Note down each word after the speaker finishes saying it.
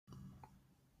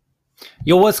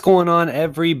Yo, what's going on,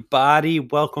 everybody?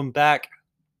 Welcome back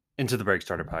into the Break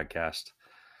Starter Podcast.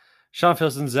 Sean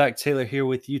Fields and Zach Taylor here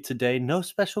with you today. No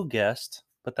special guest,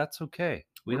 but that's okay.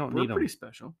 We don't need We're pretty them.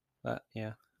 special. But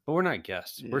we're not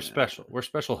guests. We're Yeah. special. We're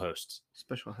special hosts.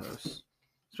 Special hosts.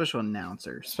 Special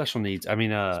announcers. Special needs. I mean,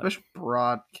 Special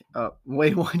broad.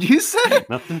 Wait, what'd you say?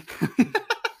 nothing.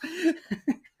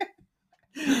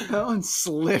 That one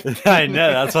slipped. I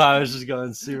know. That's why I was just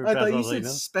going super I fast. thought I you was said like, no.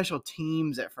 special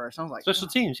teams at first. I was like, Special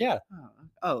teams, yeah.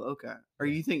 Oh, okay. Or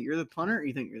you think you're the punter or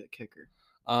you think you're the kicker?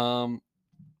 I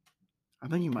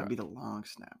think you might be the long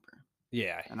snapper.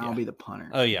 Yeah. And I'll be the punter.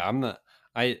 Oh yeah, I'm the.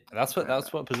 That's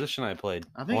what position I played.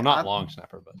 I think Well, not long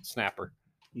snapper, but snapper.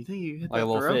 You think you hit Like that a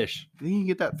little throw? fish. You think you can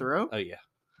get that throw? Oh yeah.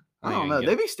 I don't know.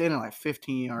 They be standing like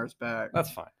 15 yards back.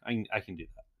 That's fine. I can do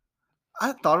that.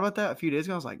 I thought about that a few days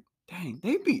ago. I was like, dang,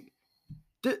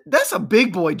 that's a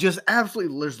big boy just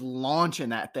absolutely just launching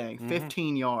that thing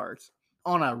 15 yards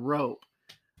on a rope.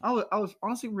 I was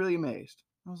honestly really amazed.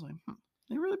 I was like,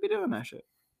 they really be doing that shit.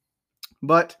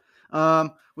 But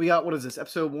we got, what is this,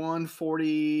 episode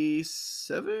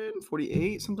 147,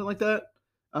 48, something like that,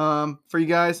 for you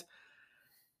guys.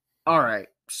 All right,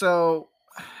 so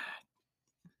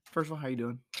first of all, how you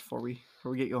doing before we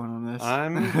get going on this?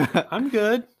 I'm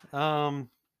good.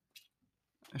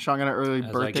 Sean got an early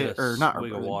birthday, or not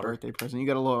early birthday present. You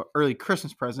got a little early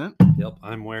Christmas present. Yep,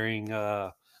 I'm wearing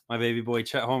my baby boy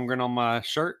Chet Holmgren on my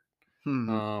shirt. It's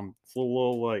a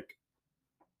little like,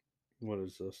 what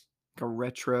is this? Like a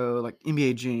retro, like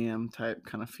NBA Jam type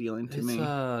kind of feeling to me.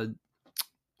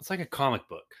 It's like a comic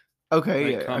book.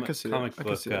 Okay, like yeah, I can see comic that.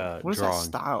 book. What is that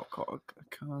style called?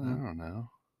 I don't know.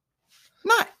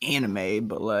 Not anime,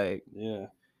 but like, yeah.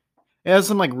 It has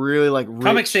some like really like rich...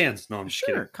 Comic Sans. No, I'm just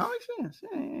kidding. Comic Sans.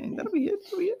 Yeah, that'll be it.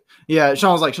 Yeah,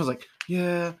 Sean was like,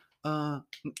 yeah.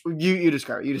 You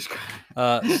describe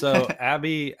it. So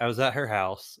Abby, I was at her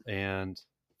house, and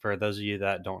for those of you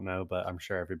that don't know, but I'm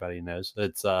sure everybody knows,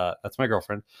 it's that's my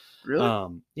girlfriend.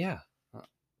 Really? Yeah.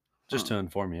 Just to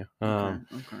inform you. Okay.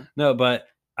 No, but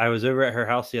I was over at her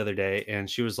house the other day, and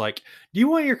she was like, "Do you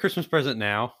want your Christmas present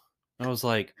now?" And I was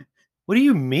like, "What do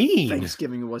you mean?"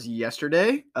 Thanksgiving was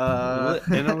yesterday.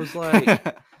 And I was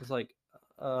like,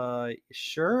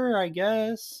 sure, I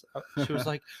guess. She was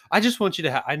like, "I just want you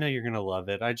to I know you're gonna love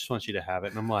it. I just want you to have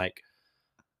it." And I'm like,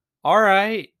 "All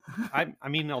right. I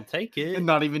mean, I'll take it."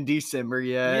 Not even December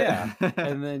yet. Yeah.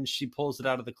 And then she pulls it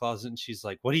out of the closet and she's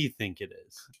like, "What do you think it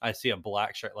is?" I see a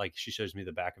black shirt. Like, she shows me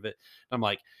the back of it. And I'm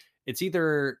like, "It's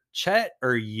either Chet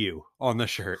or you on the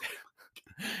shirt."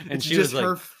 And it's she just was like,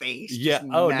 her face. "Yeah,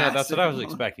 oh no, that's what I was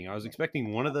expecting. I was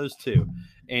expecting one of those two."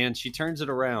 And she turns it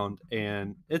around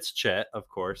and it's Chet, of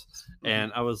course.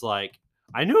 And I was like,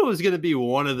 I knew it was going to be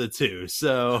one of the two.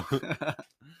 So,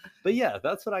 but yeah,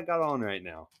 that's what I got on right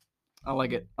now. I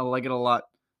like it. I like it a lot.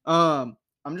 I'm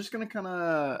just gonna kind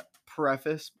of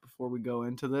preface before we go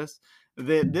into this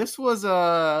that this was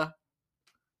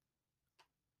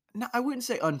no, I wouldn't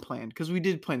say unplanned, because we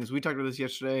did plan this. We talked about this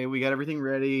yesterday. We got everything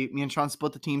ready. Me and Sean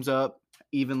split the teams up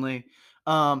evenly.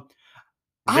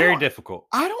 Very difficult.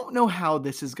 I don't know how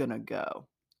this is gonna go.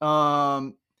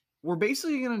 We're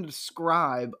basically gonna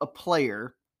describe a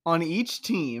player on each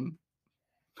team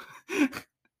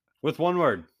with one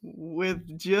word.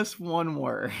 With just one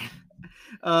word.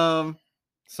 Some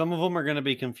of them are going to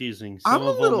be confusing. Some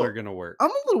of them are going to work.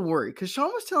 I'm a little worried because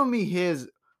Sean was telling me his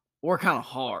were kind of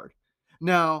hard.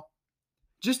 Now,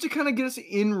 just to kind of get us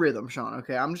in rhythm, Sean,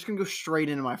 okay, I'm just going to go straight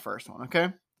into my first one,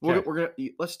 okay? We're going to,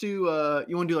 let's do,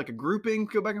 you want to do like a grouping,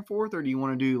 go back and forth, or do you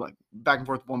want to do like back and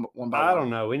forth one by one? I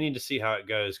don't know. We need to see how it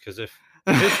goes, because if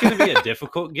it's going to be a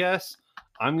difficult guess,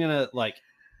 I'm going to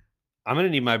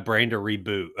need my brain to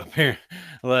reboot, apparently.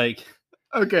 Like,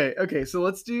 okay, so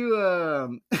let's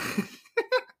do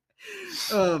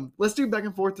let's do back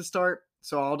and forth to start.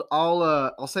 So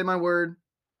I'll say my word.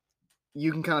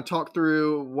 You can kind of talk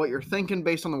through what you're thinking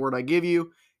based on the word I give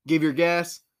you. Give your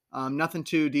guess. Nothing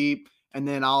too deep, and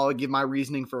then I'll give my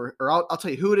reasoning or I'll tell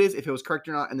you who it is, if it was correct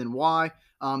or not, and then why.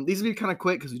 These will be kind of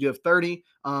quick because we do have 30.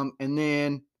 And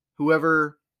then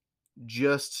whoever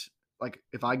just, like,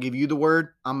 if I give you the word,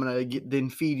 I'm gonna then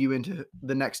feed you into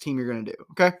the next team you're gonna do.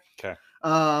 Okay.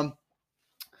 All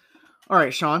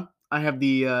right, Sean. I have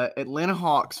the Atlanta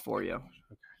Hawks for you.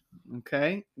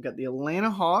 Okay, we got the Atlanta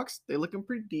Hawks. They're looking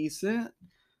pretty decent.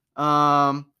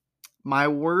 My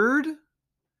word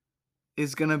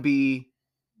is gonna be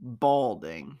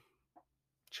balding.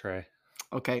 Trey.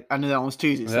 Okay, I knew that one was too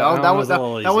easy. So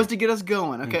that was to get us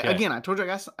going. Okay. Again, I told you I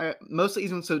got mostly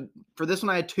easy one. So for this one,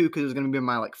 I had two because it was gonna be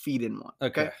my feed-in one.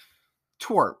 Okay.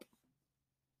 Twerp.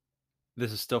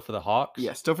 This is still for the Hawks?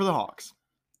 Yeah, still for the Hawks.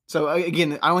 So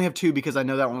again, I only have 2 because I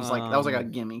know that one was like that was like a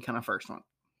Um, gimme kind of first one.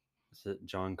 Is it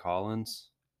John Collins?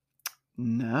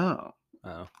 No.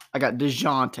 Oh, I got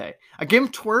DeJounte. I gave him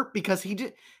twerp because he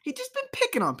just been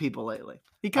picking on people lately.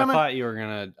 He I kind of thought you were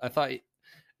gonna. I thought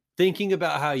thinking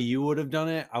about how you would have done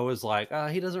it, I was like,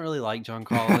 he doesn't really like John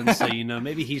Collins, so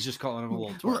maybe he's just calling him a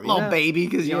little twerp, little baby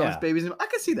because Giannis Yeah. baby's. I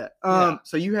can see that. Yeah.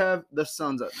 So you have the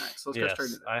Suns up next. So let's go straight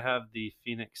Yes, to that. I have the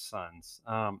Phoenix Suns.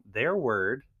 Their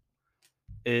word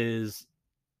is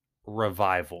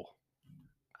revival.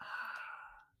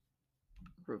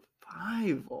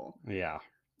 Revival. Yeah.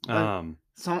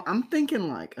 So I'm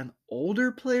thinking like an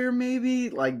older player, maybe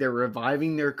like they're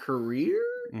reviving their career.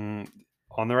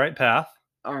 On the right path.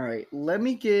 All right, let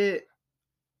me get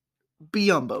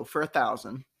Biyombo for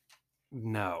 1,000.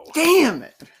 No. Damn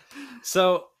it.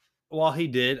 So while he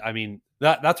did, I mean,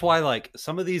 that's why like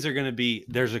some of these are going to be.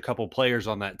 There's a couple players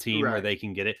on that team where Right. they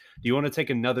can get it. Do you want to take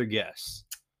another guess?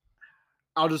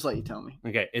 I'll just let you tell me.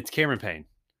 Okay, it's Cameron Payne.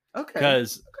 Okay.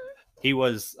 Because he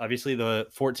was obviously the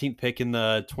 14th pick in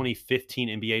the 2015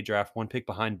 NBA draft, 1 pick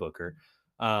behind Booker.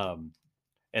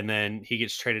 And then he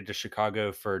gets traded to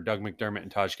Chicago for Doug McDermott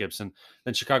and Taj Gibson.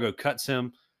 Then Chicago cuts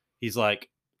him. He's like,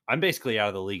 I'm basically out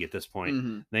of the league at this point.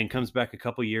 Mhm. Then comes back a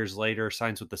couple years later,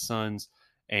 signs with the Suns,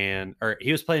 or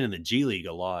he was playing in the G League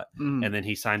a lot. Mhm. And then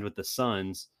he signed with the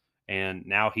Suns, and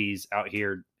now he's out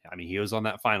here. I mean, he was on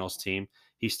that finals team.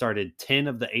 He started 10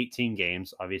 of the 18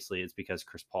 games. Obviously, it's because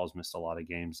Chris Paul's missed a lot of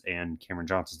games and Cameron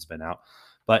Johnson's been out.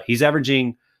 But he's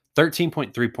averaging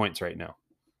 13.3 points right now.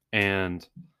 And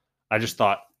I just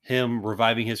thought him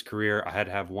reviving his career, I had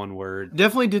to have one word.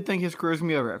 Definitely did think his career's gonna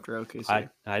be over after OKC.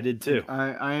 I did too.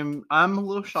 I'm a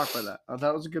little shocked by that. I thought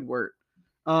it was a good word.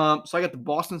 So I got the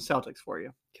Boston Celtics for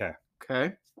you. Okay.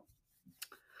 Okay.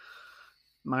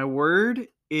 My word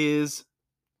is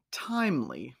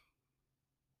timely.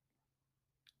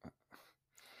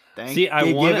 See, I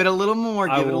want give it a little more.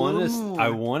 Give it a little more. I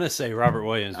want to say Robert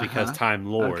Williams because Time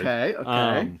Lord. Okay.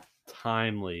 Okay.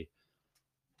 Timely.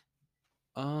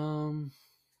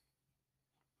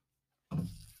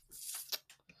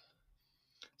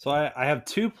 So I have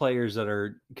 2 players that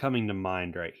are coming to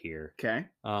mind right here. Okay.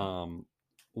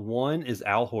 One is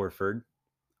Al Horford.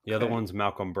 The other Okay. one's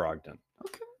Malcolm Brogdon.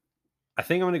 Okay. I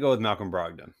think I'm going to go with Malcolm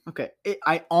Brogdon. Okay.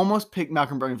 I almost picked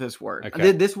Malcolm Brogdon for this word.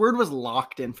 Okay. This word was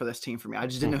locked in for this team for me. I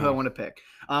just didn't know who I wanted to pick.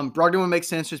 Brogdon would make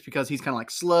sense just because he's kind of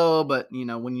like slow, but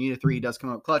when you need a 3, he does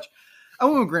come up clutch. I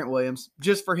went with Grant Williams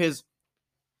just for his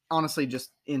honestly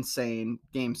just insane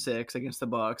game 6 against the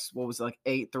Bucks. What was it, like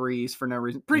 8 threes for no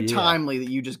reason? Pretty timely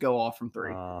that you just go off from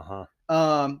 3.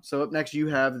 So up next you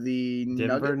have the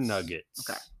Denver Nuggets.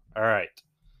 Okay. All right.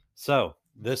 So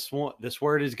this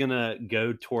word is gonna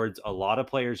go towards a lot of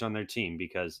players on their team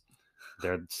because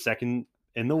they're second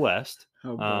in the West.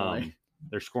 Oh boy.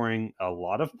 They're scoring a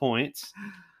lot of points,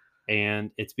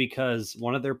 and it's because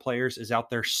one of their players is out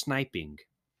there sniping.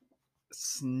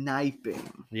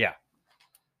 Sniping. Yeah.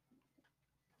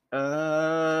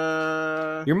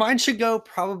 Your Your mind should go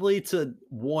probably to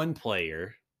one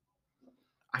player.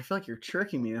 I feel like you're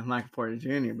tricking me with Michael Porter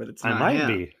Jr., but it's not I might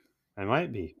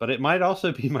him. be, but it might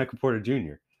also be Michael Porter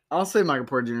Jr. I'll say Michael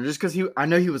Porter Jr. just because I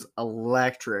know he was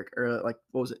electric. Or like,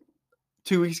 what was it?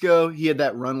 2 weeks ago, he had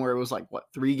that run where it was like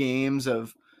 3 games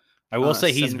of. I will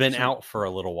say he's been 70%. out for a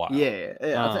little while. Yeah.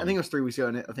 I think it was 3 weeks ago,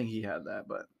 and I think he had that.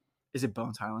 But is it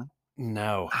Bones Highland?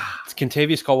 No, it's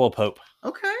Kentavious Caldwell-Pope.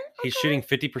 Okay. He's shooting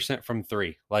 50% from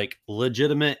 3, like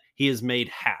legitimate. He has made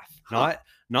half,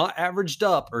 not averaged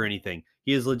up or anything.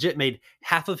 He has legit made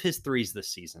half of his threes this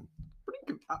season. Pretty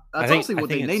good. I That's think- honestly I what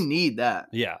think they it's- need. That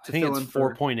Yeah, I to think fill it's in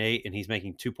for- 4.8, and he's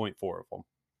making 2.4 of them.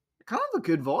 kind of a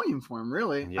good volume for him,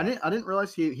 really. Yeah. I didn't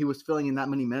realize he was filling in that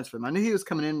many minutes for them. I knew he was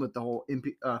coming in with the whole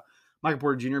Michael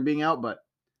Porter Jr. being out, but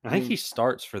I think he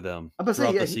starts for them I'm about to throughout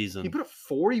say, yeah, the season. he put up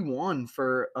 41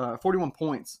 for 41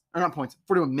 points, or not points,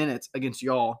 41 minutes against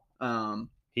y'all.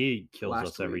 He kills last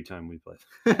us every week. time we play.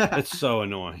 It's so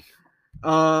annoying.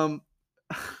 Yeah,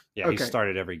 he Okay.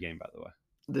 started every game, by the way.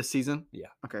 This season? Yeah.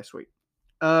 Okay, sweet.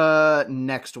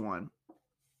 Next one.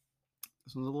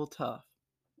 This one's a little tough.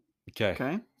 Okay.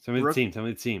 Okay. Tell me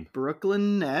the team.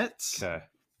 Brooklyn Nets. Okay.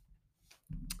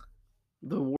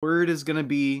 The word is going to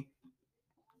be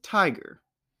Tiger.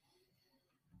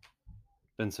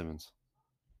 Ben Simmons.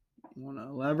 Want to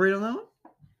elaborate on that one?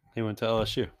 He went to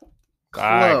LSU.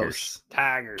 Close.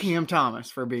 Tigers. Cam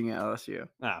Thomas for being at LSU.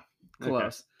 Ah,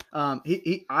 Close. I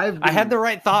had the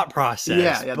right thought process.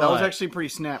 Yeah, that was but actually a pretty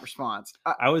snap response.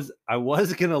 I was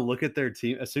gonna look at their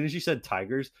team as soon as you said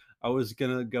Tigers. I was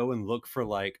gonna go and look for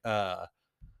like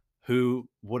who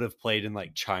would have played in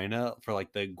like China for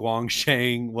like the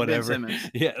Guangsheng whatever. Simmons.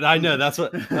 Yeah, I know that's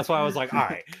why I was like, all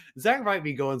right, Zach might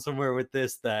be going somewhere with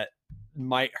this that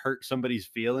might hurt somebody's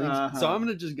feelings. So Uh-huh. I'm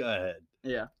gonna just go ahead.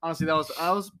 Yeah, honestly, that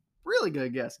was really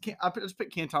good guess. I just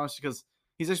picked Cam Thomas because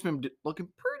he's just been looking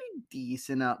pretty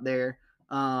decent out there.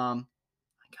 I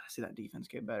gotta see that defense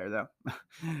get better though.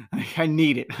 I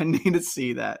need it. I need to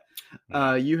see that.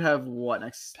 You have what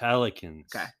next?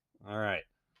 Pelicans. Okay. All right.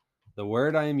 The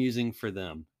word I am using for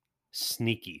them,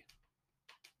 sneaky.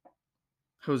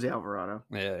 Jose Alvarado.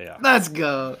 Yeah. Let's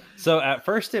go. So at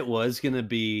first it was gonna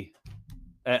be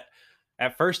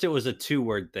at first it was a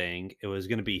 2-word thing. It was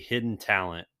gonna be hidden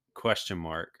talent ?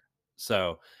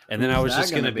 So and then I Who's was that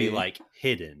just gonna gonna be be? like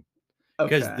hidden.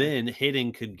 Because Okay. then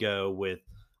hidden could go with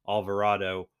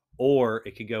Alvarado, or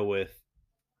it could go with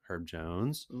Herb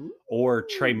Jones or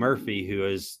Trey Murphy, who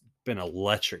has been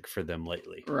electric for them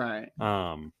lately. Right.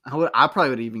 I I probably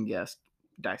would have even guessed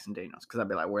Dyson Daniels because I'd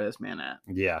be like, "Where this man at?"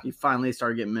 Yeah. He finally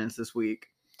started getting minutes this week.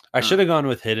 I should have gone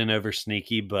with hidden over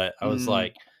sneaky, but I was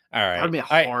like, all right, That would be a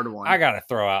hard one. I gotta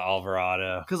throw out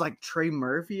Alvarado. Because like Trey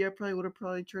Murphy, I probably would have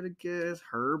tried to guess.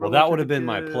 Herb. Well, that would have been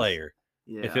my player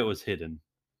if it was hidden.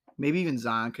 Maybe even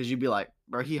Zion, because you'd be like,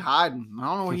 bro, he hiding. I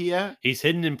don't know where he at. He's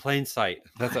hidden in plain sight.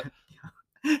 That's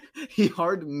He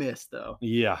hard to miss though.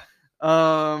 Yeah.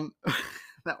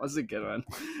 That was a good one.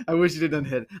 I wish you did done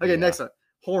hit. Okay, next one.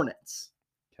 Hornets.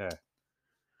 Okay.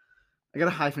 I got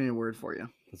a hyphenated word for you.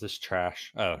 Is this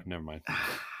trash? Oh, never mind. I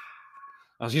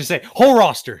was gonna say whole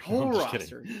roster. Whole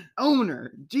roster.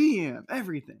 Owner, GM,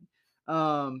 everything.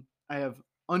 I have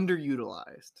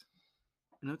underutilized.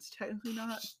 I know it's technically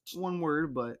not one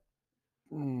word, but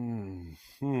Hmm.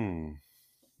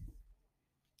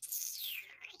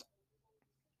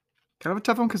 kind of a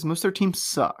tough one because most of their team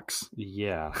sucks.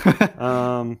 Yeah.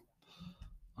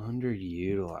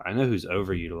 Underutilized. I know who's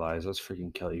overutilized. That's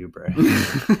freaking Kelly Oubre.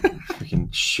 Freaking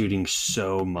shooting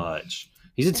so much.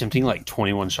 He's attempting like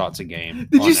 21 shots a game.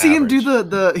 Did you see him do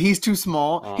the he's too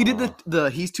small? He did Uh-uh. the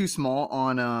he's too small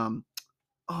on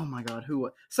oh my god, who?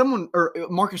 Someone or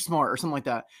Marcus Smart or something like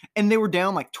that. And they were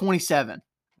down like 27.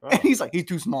 Oh. And he's like, he's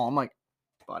too small. I'm like,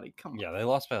 buddy, come on. Yeah, they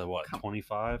lost by what,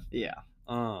 25? Yeah.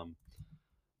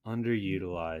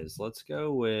 Underutilized. Let's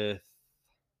go with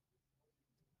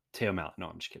Teo Mount. No,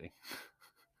 I'm just kidding.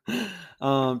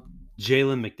 Jalen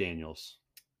McDaniels.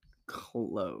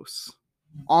 Close.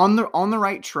 On the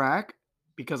right track,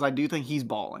 because I do think he's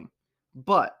balling.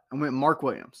 But I went Mark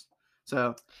Williams.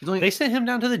 So he's only, They sent him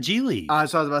down to the G League. so I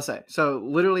was about to say. So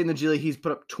literally in the G League, he's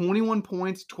put up 21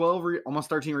 points, 12 almost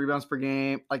 13 rebounds per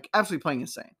game. Like absolutely playing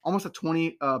insane. Almost a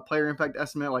 20 player impact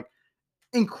estimate. Like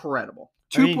incredible.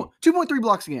 2.3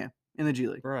 blocks a game in the G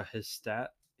League. Bruh, his stat.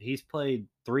 He's played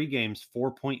 3 games,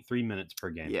 4.3 minutes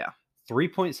per game. Yeah.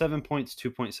 3.7 points,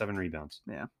 2.7 rebounds.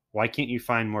 Yeah. Why can't you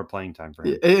find more playing time for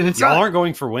him? And it's Y'all aren't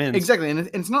going for wins. Exactly. And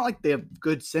it's not like they have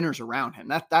good centers around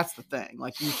him. That's the thing.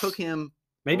 Like you took him.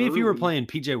 Maybe if you were early. playing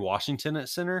PJ Washington at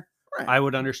center, Right. I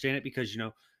would understand it because,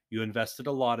 you invested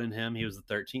a lot in him. He was the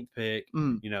 13th pick.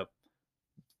 Mm.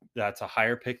 That's a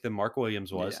higher pick than Mark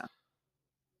Williams was.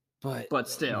 Yeah. But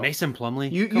still, Mason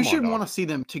Plumlee. you should want to see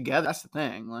them together. That's the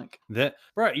thing. Like that,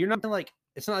 bro. You're not like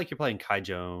it's not like you're playing Kai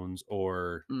Jones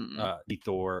or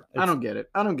Thor. I don't get it.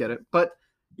 But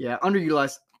yeah,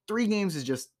 underutilized. 3 games is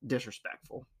just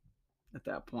disrespectful at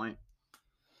that point.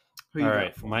 All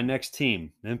right, my next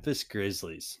team, Memphis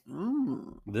Grizzlies.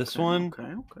 This one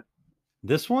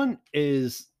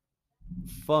is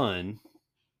fun.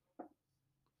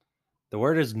 The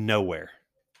word is nowhere.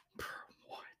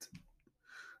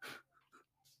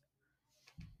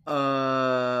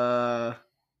 I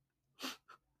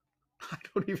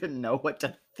don't even know what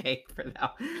to think for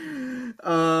that.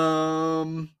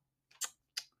 I'm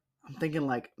thinking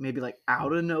like maybe like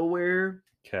out of nowhere.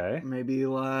 Okay. Maybe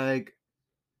like.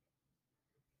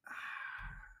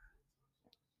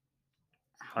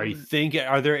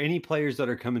 Are there any players that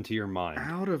are coming to your mind?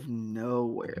 Out of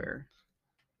nowhere.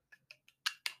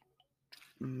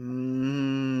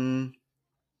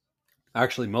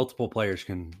 Actually, multiple players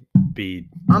can be.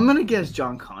 I'm gonna guess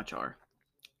John Conchar,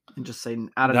 and just say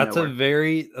out of nowhere.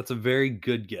 That's a very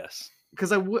good guess.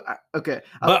 Because I would. Okay,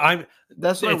 But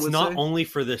that's what it's I would not say. only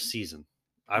for this season.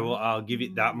 I'll give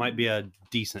you that might be a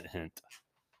decent hint.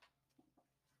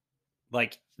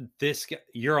 Like this,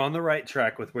 you're on the right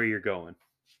track with where you're going.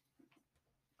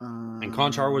 And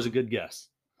Conchar was a good guess.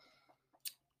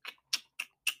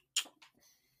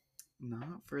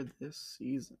 Not for this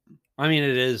season. I mean,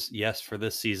 it is, yes, for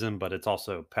this season, but it's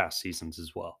also past seasons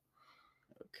as well.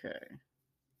 Okay.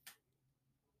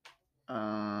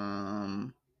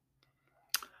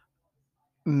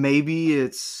 Maybe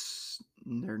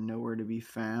they're nowhere to be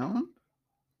found.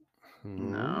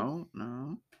 Hmm. No.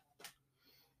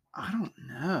 I don't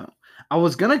know. I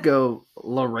was gonna go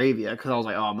Laravia because I was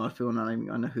like, oh, most people not even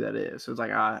gonna know who that is. So it's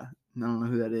like I don't know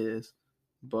who that is,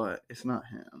 but it's not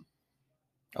him.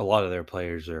 A lot of their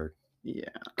players Yeah.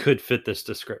 could fit this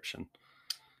description.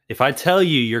 If I tell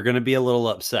you, you're going to be a little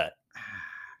upset.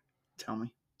 Tell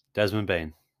me. Desmond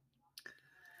Bain.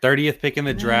 30th pick in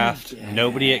the draft.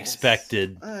 Nobody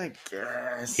expected. I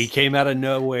guess. He came out of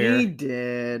nowhere. He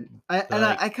did.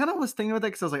 I kind of was thinking about that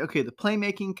because I was like, okay, the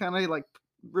playmaking kind of like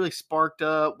really sparked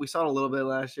up. We saw it a little bit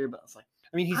last year, but I was like,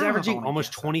 I mean, he's I don't know if I averaging wanna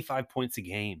almost guess that. 25 points a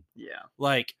game. Yeah.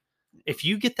 Like, if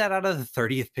you get that out of the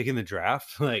 30th pick in the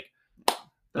draft, like,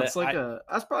 That's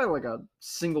that's probably like a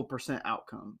 1%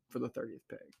 outcome for the 30th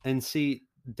pick. And see,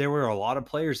 there were a lot of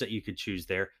players that you could choose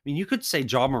there. I mean, you could say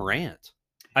Ja Morant.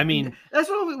 I mean, that's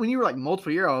what when you were like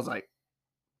multiple year, I was like,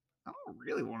 I don't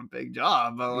really want a big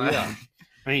job, but like, yeah.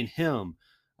 I mean, him,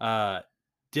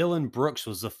 Dylan Brooks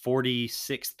was the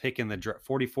 46th pick in the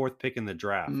 44th pick in the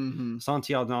draft. mm-hmm.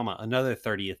 Santi Aldama, another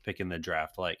 30th pick in the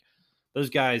draft. Like those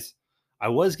guys, I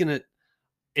was gonna,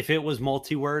 if it was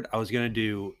multi-word, I was gonna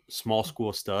do small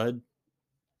school stud,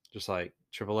 just like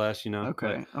Triple S, you know.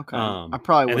 Okay. But, I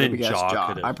probably and would have then guessed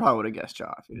Ja Ja. I probably would have guessed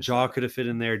Ja. Ja could have fit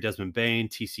in there. Desmond Bain,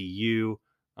 TCU.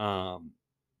 I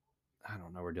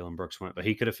don't know where Dylan Brooks went, but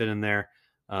he could have fit in there.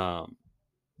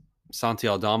 Santi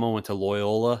Aldama went to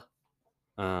Loyola.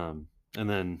 And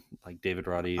then like David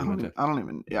Roddy I went to. don't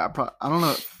even. Yeah, I don't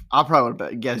know. I probably would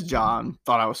have guessed John.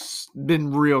 Thought I was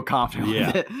been real confident Yeah.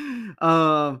 with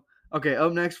it. Okay.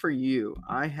 Up next for you,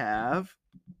 I have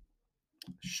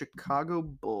Chicago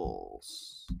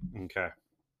Bulls. Okay.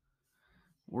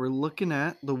 We're looking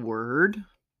at the word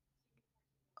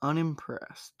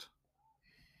unimpressed.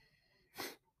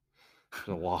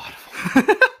 There's a lot of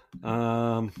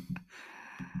them.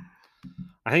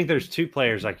 I think there's two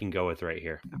players I can go with right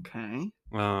here. Okay.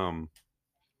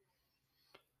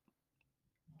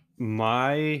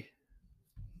 My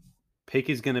pick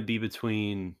is going to be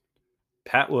between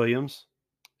Pat Williams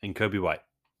and Kobe White.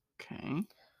 Okay.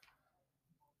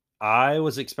 I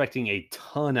was expecting a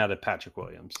ton out of Patrick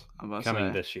Williams coming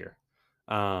say. this year.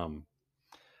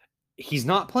 He's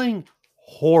not playing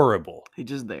horrible. He's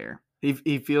just there.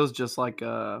 He feels just like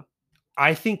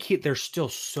I think there's still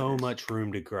so much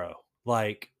room to grow.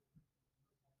 Like,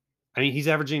 I mean, he's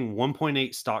averaging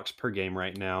 1.8 stocks per game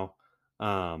right now,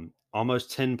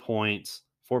 almost 10 points,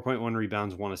 4.1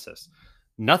 rebounds, 1 assist.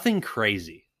 Nothing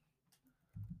crazy,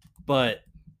 but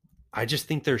I just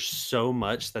think there's so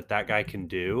much that guy can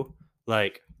do.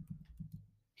 Like,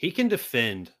 he can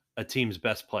defend a team's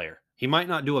best player. He might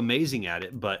not do amazing at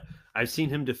it, but I've seen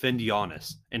him defend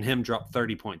Giannis and him drop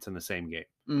 30 points in the same game.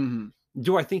 Mm-hmm.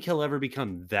 Do I think he'll ever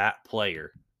become that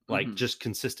player, like just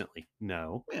consistently?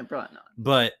 No. Yeah, probably not.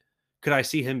 But could I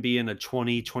see him being a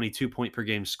 20, 22 point per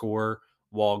game scorer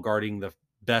while guarding the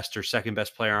best or second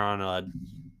best player on a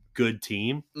good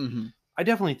team? Mm-hmm. I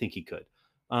definitely think he could.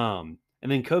 And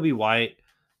then Kobe White,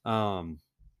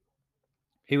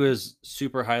 he was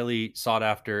super highly sought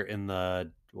after in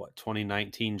the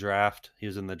 2019 draft. He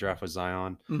was in the draft with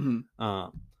Zion.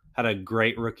 Mm-hmm. Had a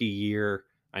great rookie year.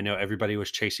 I know everybody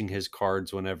was chasing his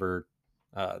cards whenever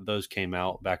those came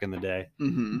out back in the day.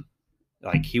 Mm-hmm.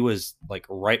 Like he was like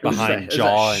right behind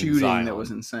Ja and shooting Zion. That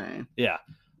was insane. Yeah.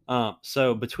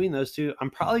 So between those two, I'm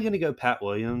probably going to go Pat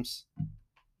Williams,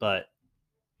 but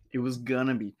it was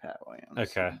gonna be Pat Williams.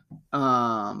 Okay.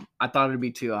 I thought it'd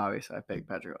be too obvious. I picked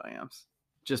Patrick Williams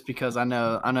just because I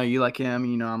know you like him.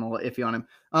 You know I'm a little iffy on him.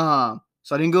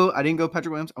 So I didn't go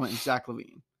Patrick Williams. I went Zach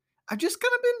LaVine. I've just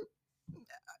kind of been.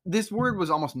 This word was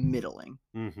almost middling,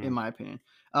 in my opinion.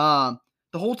 The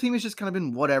whole team has just kind of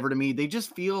been whatever to me. They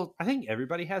just feel. I think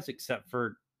everybody has, except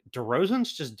for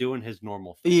DeRozan's just doing his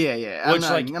normal thing. Yeah. Which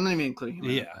I'm not even including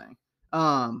him.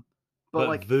 Yeah. But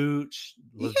like Vooch,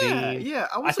 LaVine. Yeah.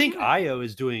 I think Ayo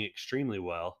is doing extremely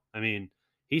well. I mean,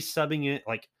 he's subbing it.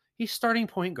 Like he's starting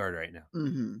point guard right now.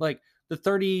 Mm-hmm. Like the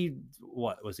 34th,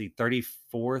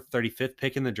 35th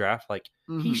pick in the draft. Like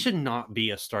he should not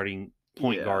be a starting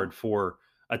point guard for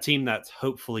a team that's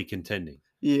hopefully contending.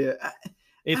 Yeah.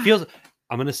 It feels,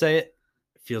 I'm going to say it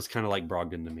feels kind of like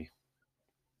Brogdon to me.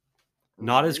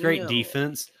 Not as great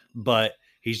defense, but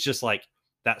he's just like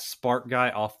that spark guy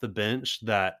off the bench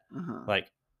that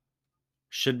like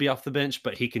should be off the bench,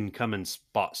 but he can come and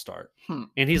spot start. And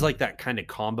he's like that kind of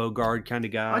combo guard kind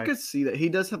of guy. I could see that. He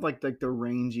does have like the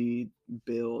rangy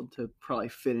build to probably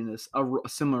fit in a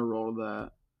similar role to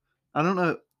that. I don't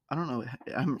know. I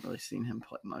haven't really seen him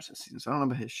play much this season, so I don't know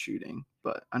about his shooting.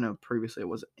 But I know previously it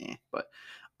was But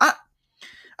I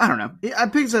I don't know. I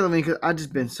picked Zach LaVine because I've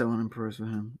just been so unimpressed with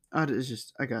him. I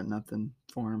got nothing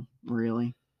for him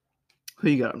really. Who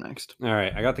you got up next? All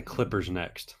right, I got the Clippers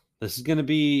next. This is going to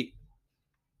be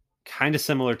kind of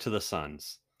similar to the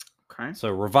Suns. Okay. So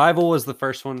Revival was the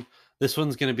first one. This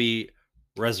one's going to be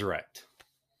Resurrect.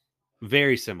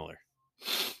 Very similar.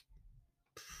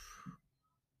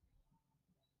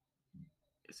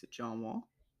 Is it John Wall?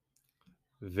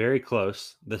 Very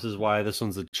close. This is why this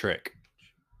one's a trick.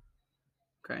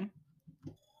 Okay.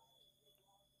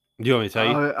 Do you want me to tell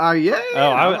you? Yeah. Oh,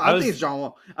 I was- think it's John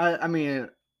Wall. I mean,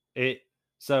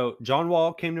 So John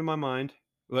Wall came to my mind.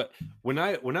 But when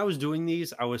I was doing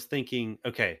these, I was thinking,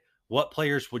 okay, what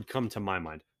players would come to my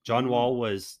mind? John Wall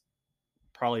was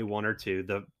probably one or two.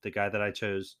 The guy that I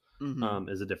chose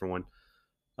is a different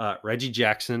one. Reggie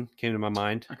Jackson came to my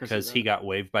mind because he got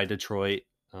waived by Detroit.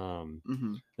 Then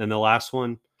the last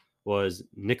one was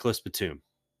Nicholas Batum.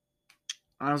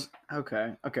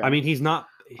 Okay. I mean, he's not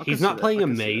playing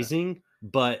amazing,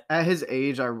 but at his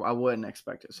age, I wouldn't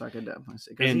expect it. So I could definitely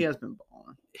see because he has been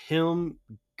balling. Him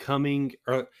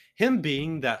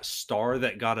being that star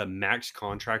that got a max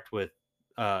contract with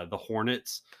the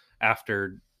Hornets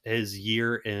after his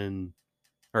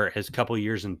his couple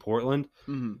years in Portland.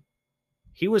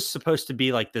 He was supposed to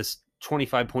be like this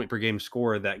 25 point per game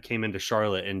scorer that came into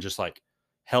Charlotte and just like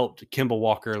helped Kemba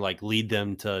Walker like lead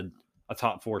them to a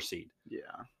top 4 seed. Yeah.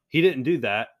 He didn't do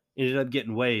that. Ended up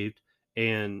getting waived,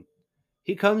 and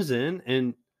he comes in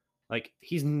and like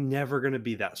he's never going to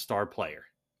be that star player.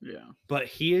 Yeah. But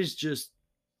he's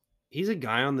a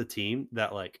guy on the team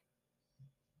that like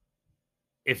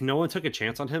if no one took a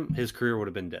chance on him, his career would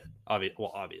have been dead.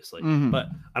 Obviously. But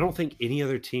I don't think any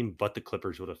other team but the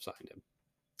Clippers would have signed him.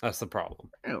 That's the problem.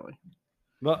 Really?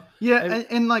 But yeah,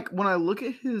 and like when I look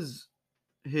at his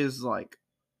like,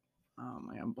 oh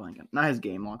my, I'm blanking. Not his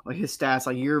game log, like his stats,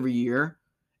 like year over year.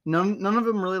 None of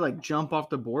them really like jump off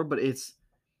the board, but it's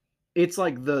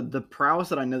like the prowess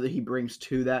that I know that he brings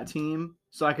to that team.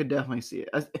 So I could definitely see it,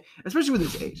 especially with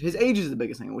his age. His age is the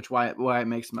biggest thing, why it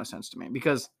makes the most sense to me.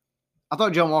 Because I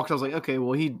thought John Wall, I was like, okay,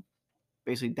 well he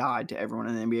basically died to everyone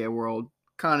in the NBA world.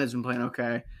 Kind of has been playing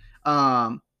okay, but I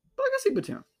can see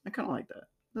Batum. I kind of like that.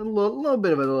 A little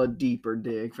bit of a little deeper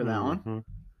dig for that one.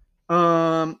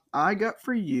 I got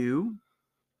for you.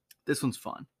 This one's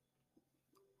fun.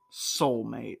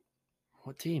 Soulmate.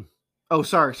 What team? Oh,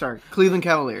 sorry. Cleveland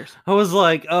Cavaliers. I was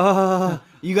like,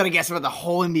 you got to guess about the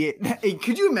whole NBA. Hey,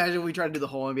 could you imagine if we tried to do the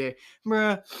whole NBA?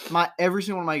 Bruh, every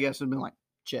single one of my guesses would have been like,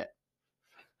 Chet.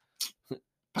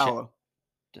 Paolo.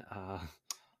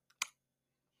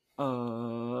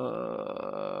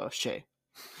 Shea.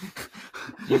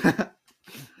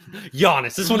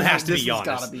 Giannis. This one has to be Giannis. This has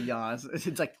got to be Giannis.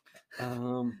 It's like,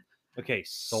 okay,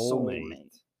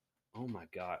 Soulmate. Oh my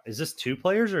god, is this 2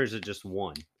 players or is it just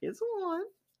one? It's one.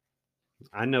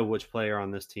 I know which player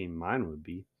on this team mine would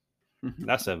be.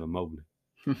 That's Evan Mobley.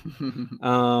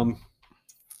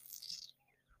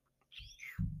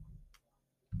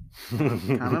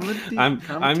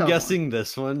 I'm guessing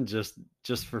this one just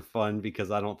for fun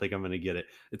because I don't think I'm going to get it.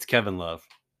 It's Kevin Love.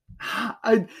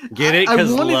 Get it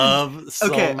because Love.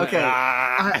 Okay.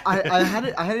 I had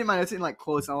it in my notes in like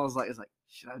quotes, and I was like, "It's like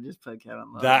should I just put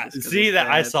Kevin Love?" I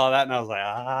saw that and I was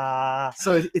like,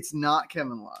 So it's not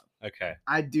Kevin Love. Okay.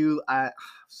 I'm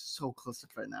so close to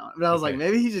putting that one, but I was like,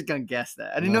 maybe he's just gonna guess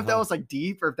that. I didn't know if that was like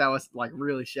deep or if that was like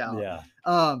really shallow. Yeah.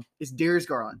 It's Darius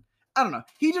Garland. I don't know.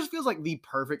 He just feels like the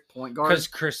perfect point guard. Because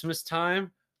Christmas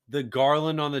time, the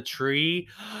garland on the tree,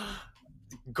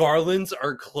 garlands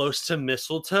are close to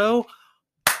mistletoe.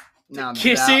 Now,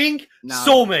 kissing,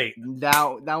 soulmate.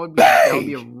 That would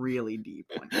be a really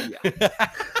deep one. Yeah.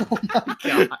 Oh my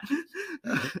god,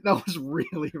 that was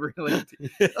really deep.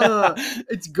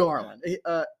 It's Garland.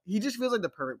 He just feels like the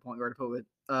perfect point guard to put with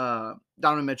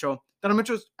Donovan Mitchell. Donovan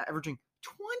Mitchell's averaging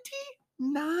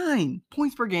 29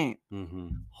 points per game.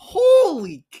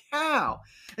 Holy cow!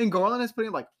 And Garland is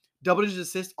putting like double-digit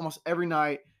assists almost every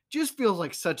night. Just feels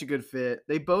like such a good fit.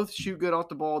 They both shoot good off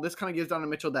the ball. This kind of gives Donovan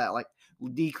Mitchell that like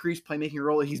decreased playmaking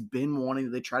role that he's been wanting.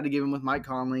 They tried to give him with Mike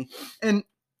Conley, and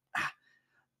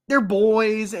they're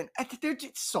boys, and they're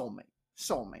just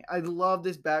soulmate. I love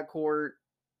this backcourt.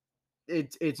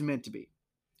 It's meant to be.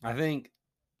 I think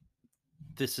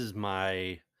this is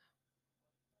my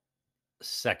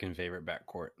second favorite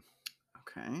backcourt.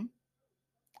 Okay.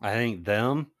 I think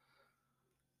them.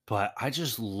 But I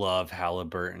just love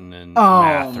Halliburton and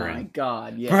Mathurin. Oh my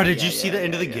god! Yeah, bro, did you see the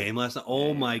end of the game last night?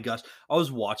 Oh my gosh, I was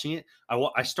watching it.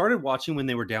 I started watching when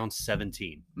they were down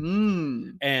 17,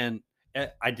 and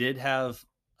I did have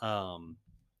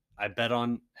I bet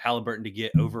on Halliburton to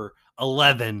get over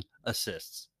 11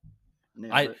 assists.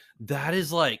 Nailed it. That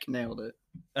is like Nailed it.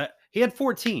 he had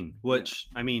 14, which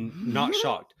I mean, not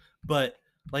shocked, but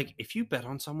like if you bet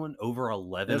on someone over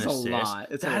 11 That's a assists,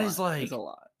 lot. It's that a is lot. like, It's a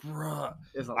lot. bruh.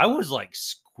 It's a I lot. was like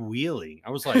squealing.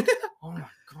 I was like, oh my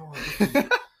god.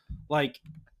 Like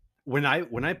when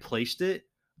I placed it,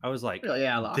 I was like,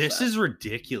 Yeah, I lost this that. is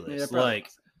ridiculous. Yeah, probably Like,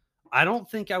 lost it. I don't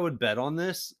think I would bet on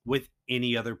this with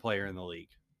any other player in the league.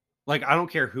 Like, I don't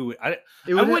care who. I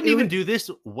wouldn't even do this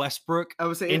Westbrook I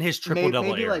would say in his triple-double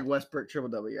maybe era. like Westbrook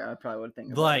triple-double. Yeah, I probably would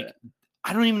think about Like, it.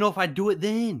 I don't even know if I'd do it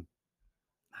then.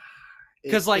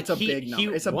 Because like it's a big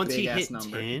number. It's a once he big-ass hit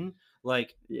number. 10,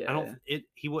 like Yeah. I don't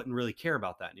he wouldn't really care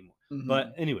about that anymore. Mhm.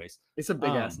 But anyways, it's a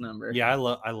big ass number. Yeah, I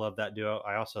love that duo.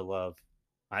 I also love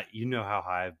you know how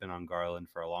high I've been on Garland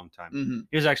for a long time. Mhm.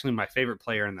 He was actually my favorite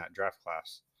player in that draft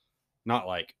class. Not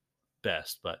like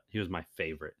best, but he was my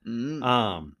favorite. Mm.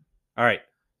 All right.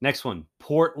 Next one,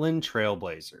 Portland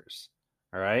Trailblazers.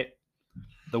 All right.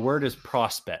 The word is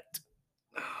prospect.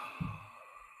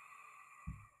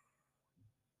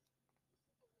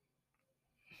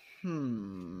 I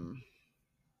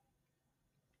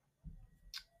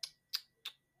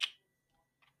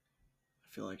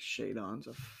feel like Shadon's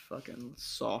a fucking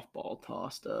softball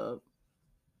tossed up.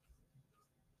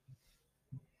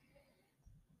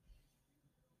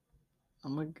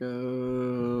 I'm gonna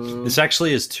go. This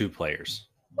actually is 2 players.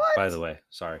 What? By the way,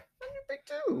 sorry. How do you pick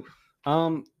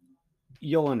 2?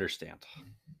 You'll understand.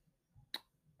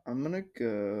 I'm gonna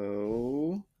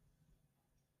go.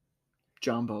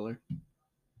 John Bowler.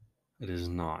 It is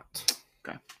not.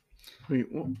 Okay. Wait,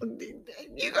 well,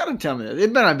 you gotta tell me that.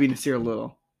 It better not be Nasir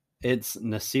Little. It's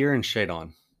Nasir and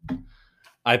Shadon.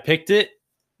 I picked it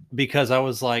because I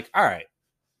was like, all right,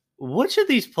 which of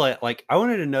these play? Like, I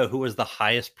wanted to know who was the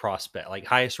highest prospect, like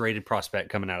highest rated prospect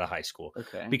coming out of high school.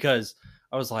 Okay. Because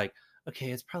I was like,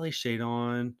 okay, it's probably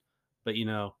Shadon, but you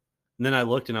know. And then I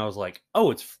looked and I was like,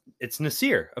 oh, it's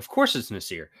Nasir. Of course it's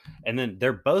Nasir. And then they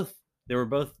were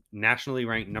both nationally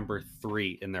ranked number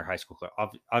 3 in their high school class.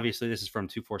 Obviously, this is from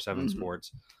 247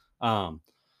 Sports.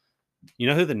 You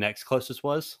know who the next closest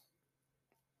was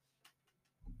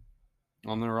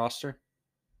on their roster?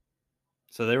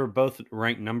 So they were both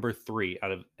ranked number 3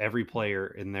 out of every player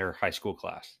in their high school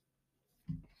class.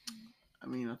 I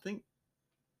mean, I think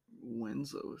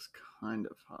Winslow was kind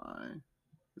of high.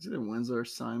 It's either Winslow or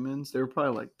Simons. They were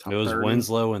probably like top 30. It was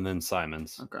Winslow and then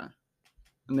Simons. Okay.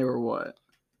 And they were what?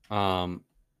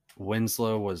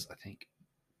 Winslow was, I think,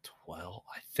 12.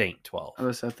 I think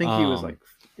he was like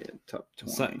top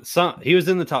 20. He was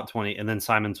in the top 20, and then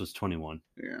Simons was 21.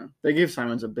 Yeah. They gave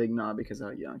Simons a big nod because of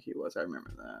how young he was. I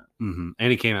remember that. Mm-hmm.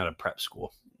 And he came out of prep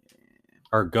school.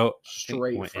 Or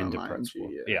straight went from into IMG, prep school.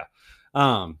 Yeah.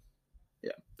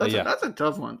 Yeah. That's a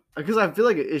tough one. Because I feel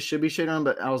like it should be Shadon,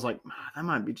 but I was like, that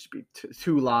might be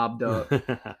too lobbed up.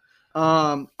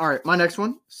 All right, my next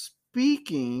one.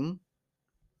 Speaking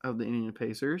of the Indiana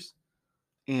Pacers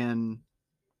and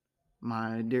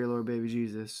my dear Lord baby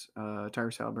Jesus,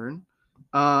 Tyrese Halliburton,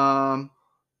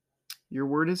 your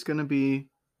word is going to be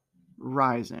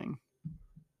rising.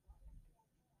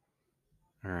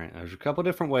 All right, there's a couple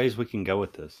different ways we can go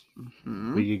with this.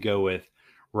 Mm-hmm. We could go with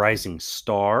rising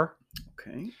star.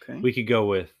 Okay. We could go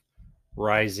with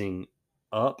rising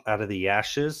up out of the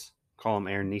ashes. Call him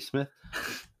Aaron Nesmith.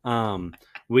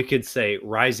 We could say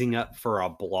rising up for a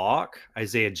block,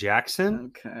 Isaiah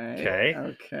Jackson.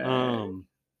 Okay.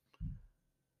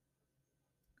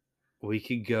 We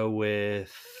could go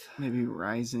with maybe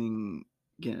rising,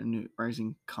 get a new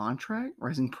rising contract,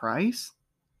 rising price.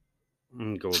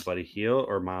 Go with Buddy Hield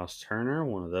or Miles Turner,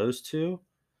 one of those two.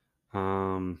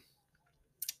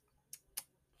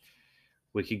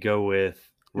 We could go with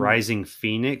rising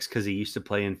Phoenix because he used to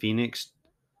play in Phoenix.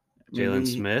 Jalen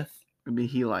Smith. Maybe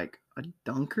he like a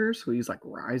dunker, so he's like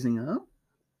rising up.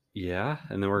 Yeah,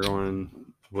 and then we're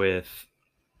going with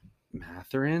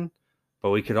Mathurin, but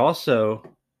we could also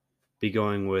be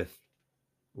going with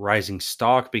rising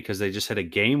stock because they just had a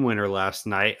game winner last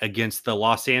night against the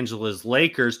Los Angeles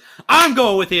Lakers. I'm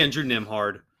going with Andrew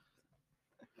Nembhard.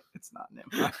 It's not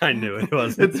Nembhard. I knew it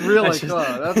wasn't. It's really close.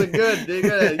 That's a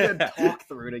good talk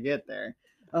through to get there.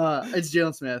 It's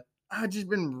Jalen Smith. I've just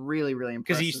been really, really impressed.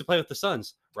 Because he used to play with the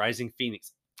Suns. Rising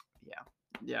Phoenix.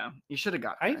 Yeah. You should have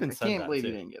got that. I can't believe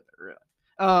you didn't get there,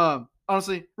 really.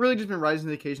 Honestly, really just been rising to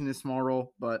the occasion in this small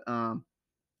role, but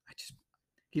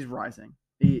he's rising.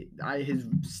 His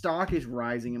stock is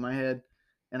rising in my head,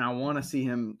 and I want to see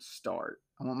him start.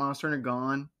 I want Miles Turner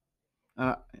gone.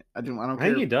 I don't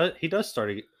care. Think he does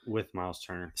start with Miles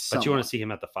Turner, but you want to see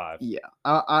him at the 5. Yeah.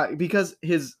 Because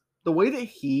the way that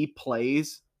he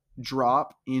plays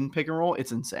drop in pick and roll,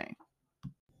 it's insane.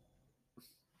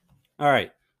 All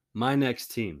right. My next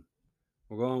team.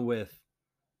 We're going with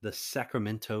the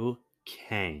Sacramento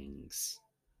Kangs.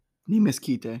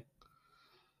 Nimiskite.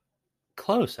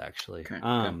 Close, actually.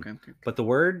 Okay. But the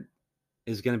word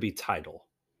is going to be title.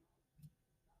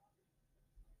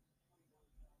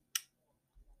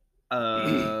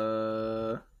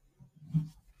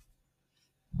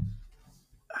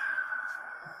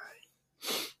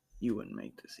 You wouldn't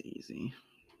make this easy.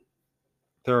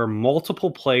 There are multiple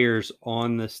players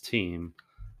on this team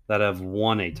that have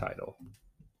won a title.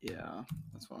 Yeah,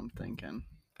 that's what I'm thinking.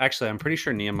 Actually, I'm pretty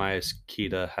sure Nehemiah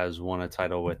Kita has won a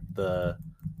title with the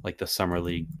Summer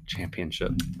League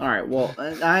championship. All right. Well,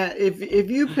 if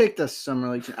you picked a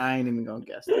Summer League, I ain't even gonna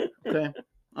guess it. Okay.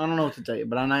 I don't know what to tell you,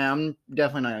 but I'm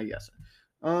definitely not gonna guess it.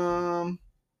 I'm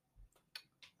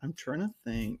trying to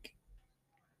think.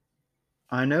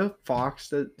 I know Fox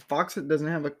doesn't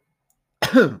have a.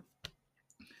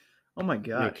 Oh my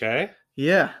god. Okay.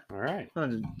 Yeah. All right. I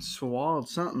just swallowed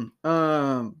something.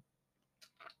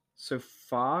 So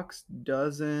Fox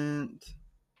doesn't,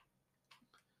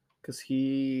 because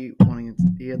he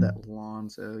had that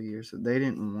Lonzo year, so they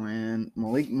didn't win.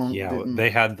 Malik Monk. Yeah, didn't.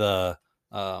 they had the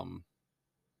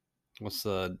what's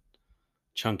the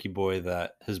chunky boy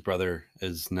that his brother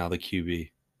is now the QB?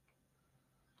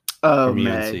 Oh, from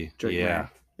May. UNC. Drake Yeah.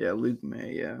 May. Yeah, Luke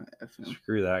May. Yeah, F him.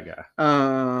 Screw that guy.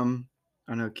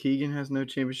 I know Keegan has no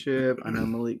championship. I know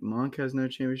Malik Monk has no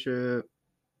championship.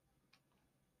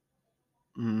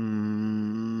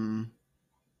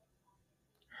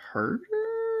 Herder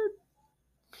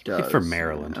does. For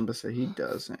Maryland. I'm gonna say he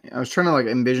doesn't. I was trying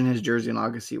to envision his jersey in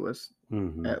August. He was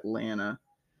Atlanta.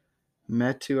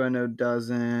 Metu, I know,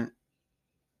 doesn't.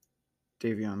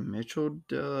 Davion Mitchell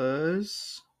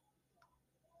does.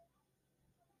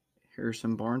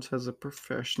 Harrison Barnes has a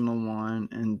professional one,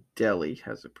 and Delhi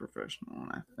has a professional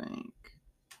one, I think.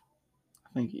 I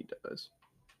think he does.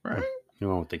 Right? You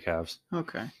went with the Cavs.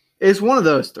 Okay. It's one of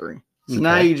those three. So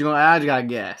now I just gotta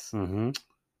guess. Mm-hmm.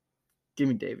 Give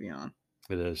me Davion.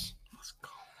 It is. Let's go.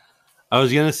 I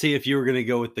was going to see if you were going to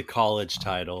go with the college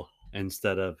title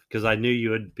instead of, because I knew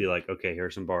you would be like, okay,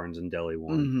 Harrison Barnes and Delhi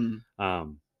won.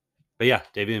 Mm-hmm. But yeah,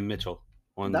 Davion Mitchell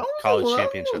won That the was college a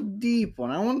championship. Deep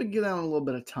one. I wanted to give that one a little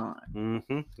bit of time.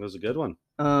 Mm-hmm. It was a good one.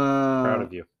 Proud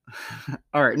of you.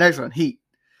 All right, next one. Heat.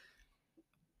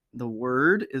 The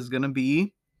word is going to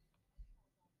be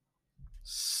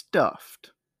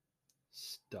stuffed.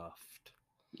 Stuffed.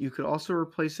 You could also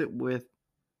replace it with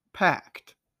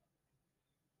packed.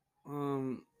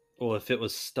 Well, if it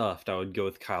was stuffed, I would go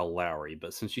with Kyle Lowry.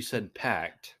 But since you said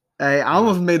packed, hey, I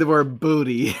almost made the word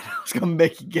booty. I was gonna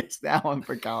make you guess that one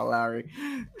for Kyle Lowry.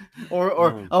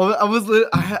 I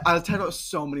was typing out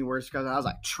so many words because I was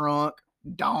like trunk,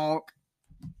 donk,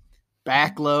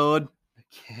 backload.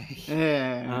 Okay.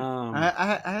 Yeah.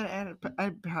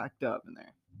 I packed up in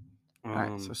there. All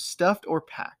right. So stuffed or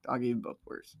packed. I'll give you both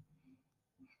words.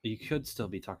 You could still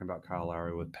be talking about Kyle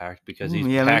Lowry with packed because he's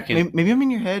packing. Maybe I'm in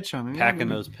your head, Sean. Maybe packing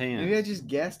those pants. Maybe I just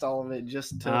guessed all of it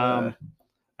just to.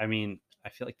 I mean, I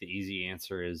feel like the easy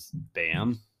answer is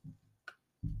Bam.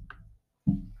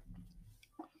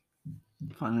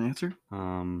 Final answer.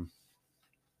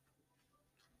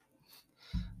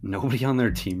 Nobody on their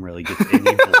team really gets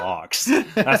any blocks.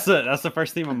 That's the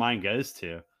first thing my mind goes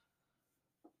to.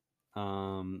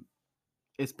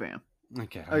 It's Bam.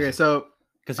 Okay. So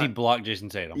because he blocked Jason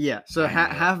Tatum. Yeah. So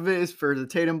half of it is for the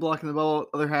Tatum blocking the ball.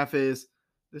 Other half is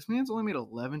this man's only made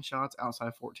 11 shots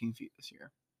outside 14 feet this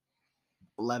year.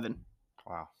 11.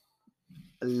 Wow.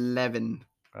 11.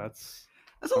 That's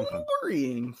a little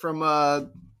worrying. From I'm gonna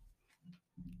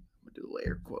do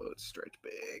layer quotes. Stretch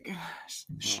big.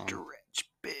 Stretch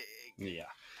big. Yeah.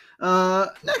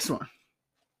 Next one.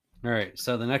 All right.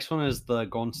 So the next one is the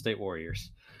Golden State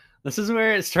Warriors. This is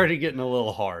where it started getting a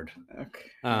little hard. Okay.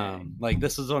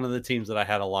 This is one of the teams that I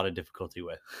had a lot of difficulty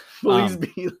with. Please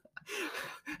be.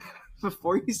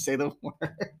 Before you say the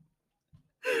word,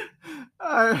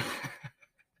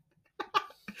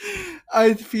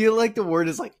 I feel like the word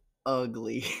is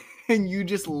ugly, and you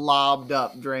just lobbed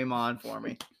up Draymond for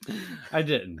me. I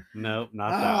didn't. Nope,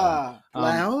 not that one.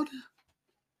 Loud?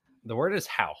 The word is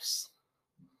house.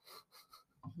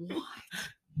 What?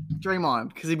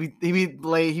 Draymond, because he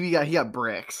got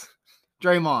bricks.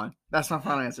 Draymond. That's my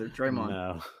final answer. Draymond.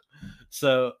 No.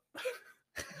 So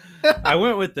I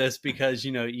went with this because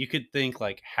you could think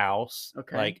house,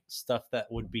 okay, stuff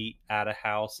that would be at a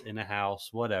house, in a house,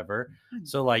 whatever.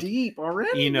 So deep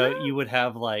already. You would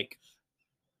have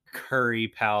curry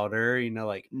powder,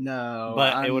 no,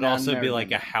 but it would also be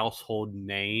a household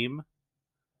name.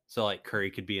 So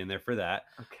Curry could be in there for that.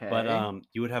 Okay. But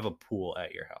you would have a pool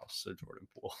at your house, so Jordan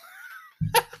Poole.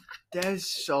 That is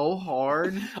so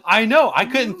hard. I know. I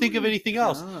couldn't Oh think of my anything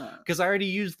else God. because I already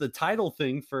used the title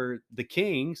thing for the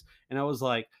Kings, and I was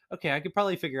like, okay, I could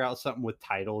probably figure out something with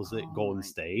titles at Oh Golden my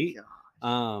State.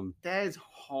 gosh. That is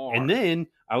hard. And then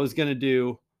I was gonna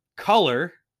do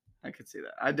color, I could see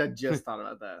that. I just thought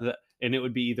about that. and it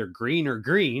would be either green or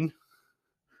green.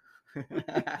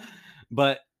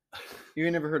 But You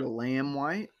ain't never heard of lamb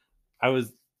white? I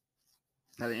was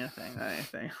That ain't a thing. That ain't a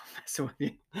thing. I'm messing with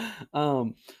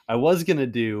you. I was gonna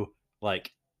do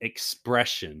like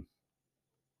expression,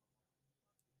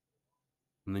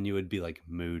 and then you would be like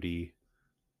moody.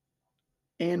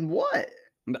 And what?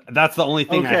 That's the only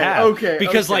thing I have. Okay.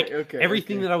 Because okay,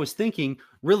 everything that I was thinking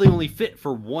really only fit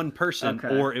for one person,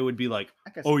 Okay. or it would be like, I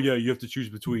guess oh yeah, you have to choose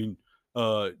between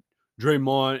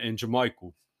Draymond and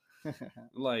Jermichael.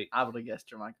 Like, I would have guessed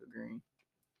Jermichael Green.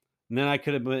 and then I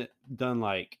could have done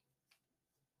like,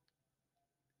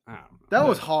 I don't know. That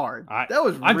was hard. That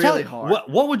was I'm really telling you, hard.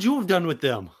 what would you have done with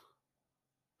them?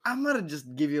 I'm gonna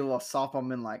just give you a little softball,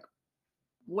 been like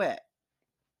wet.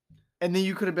 And then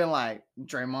you could have been like,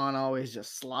 Draymond always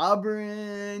just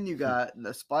slobbering. You got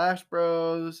the Splash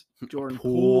Bros, Jordan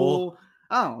Poole.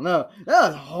 I don't know. That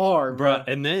was hard, Bro. bro.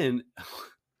 And then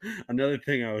another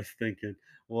thing I was thinking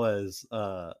was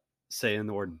saying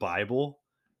the word Bible,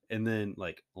 and then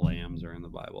like lambs are in the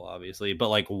Bible, obviously, but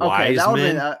like wise that would've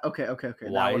men, been, okay. That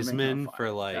would've wise been men kinda for fire.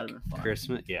 That'd like have been fire.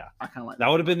 Christmas. Yeah, I kind of like that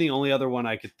would have been the only other one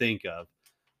I could think of.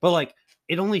 But like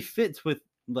it only fits with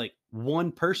like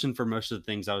one person for most of the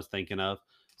things I was thinking of.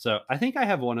 So I think I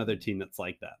have one other team that's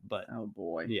like that. But Oh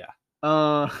boy. yeah.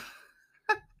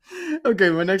 Okay,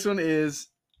 my next one is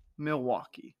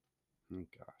Milwaukee. Oh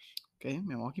gosh. Okay,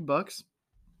 Milwaukee Bucks.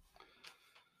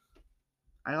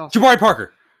 I also Jabari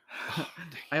Parker.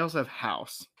 I also have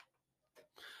house.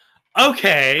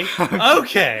 Okay.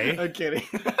 Okay. I'm kidding.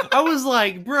 I was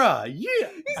like, bruh, yeah.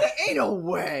 He said, ain't no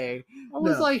way. I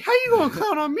was No. like, how you gonna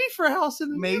clown on me for house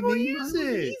and Maybe maybe mine use would've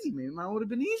been it? easy. Maybe mine would have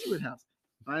been easy with house.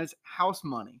 Mine is house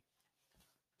money.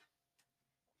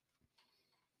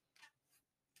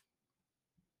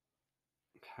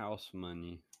 House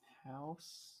money.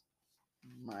 House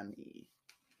money.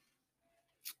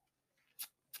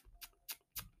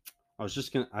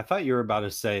 I thought you were about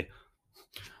to say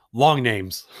long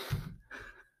names.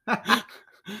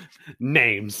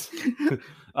 Names.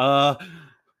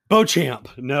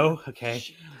 Beauchamp. No. Okay.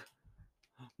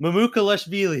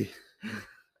 Mamuka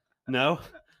No.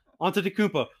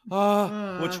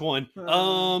 Antetokounmpo. Which one?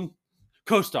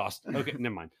 Kostas. Okay,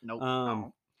 never mind. Nope.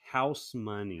 No. House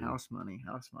money. House money.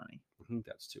 House money. I think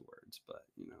that's 2 words, but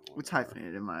you know. It's whatever.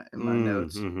 hyphenated in my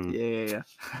notes. Mhm. Yeah.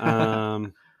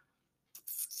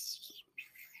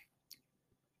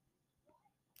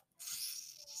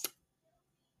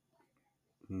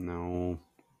 No.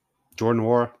 Jordan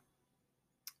Wara.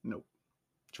 Nope.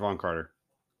 Javon Carter.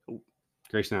 Nope.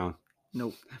 Grayson Allen.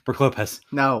 Nope. Brook Lopez.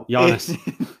 No. Giannis.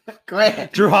 Go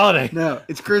ahead. Drew Holiday. No,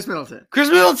 it's Chris Middleton. Chris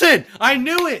Middleton. I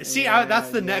knew it. See, that's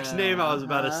the Yeah, next name I was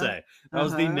about to say. That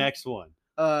was the next one.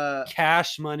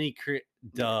 Cash money.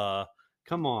 Duh.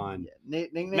 Come on. Yeah,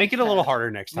 Make it a little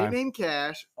harder next time. Nickname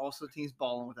Cash. Also, teams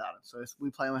balling without him. So we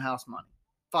play with house money.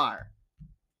 Fire.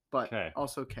 But Okay.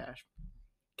 also Cash.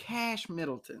 Cash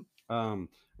Middleton. All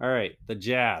right. The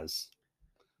Jazz.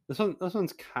 This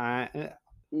one's kind.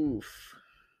 Oof.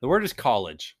 The word is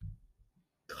college.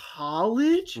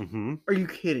 College? Mm-hmm. Are you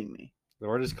kidding me? The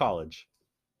word is college.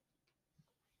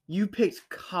 You picked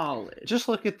college. Just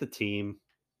look at the team.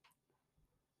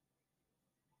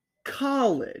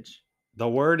 College. The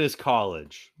word is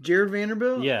college. Jared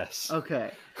Vanderbilt? Yes.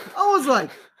 Okay. I was like,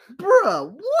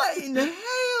 bruh, what in the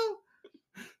hell?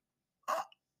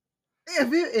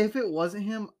 If it wasn't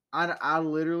him, I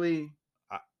literally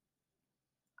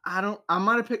I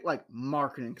might have picked like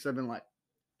marketing because I've been like,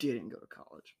 didn't go to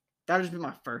college. That would just be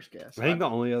my first guess. I think the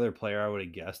only other player I would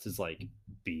have guessed is like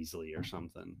Beasley or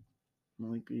something.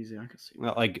 Malik Beasley, I can see.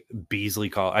 Well, like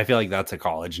Beasley I feel like that's a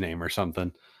college name or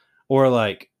something. Or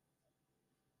like,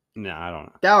 no, I don't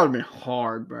know. That would have been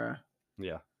hard, bruh.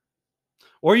 Yeah.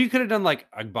 Or you could have done like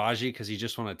Agbaji because he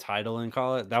just won a title in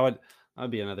college. That would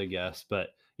be another guess. But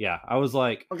yeah, I was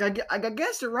like, okay, I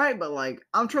guessed it right, but like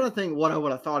I'm trying to think what I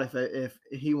would have thought if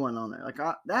he went on there. Like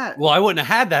that. Well, I wouldn't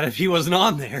have had that if he wasn't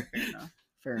on there.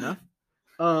 Fair enough.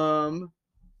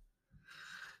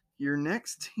 Your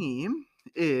next team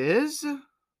is the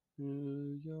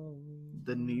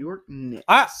New York Knicks.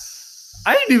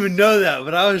 I didn't even know that,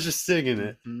 but I was just singing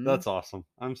it. Mhm. That's awesome.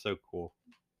 I'm so cool.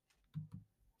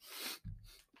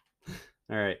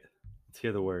 All right, let's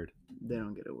hear the word. They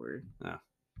don't get a word. No.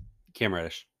 Cam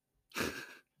Reddish.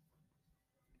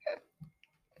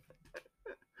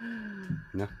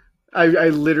 No. I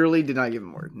literally did not give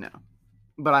him a word. No,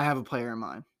 but I have a player in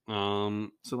mind.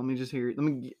 Um, So let me just hear.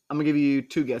 I'm gonna give you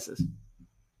 2 guesses.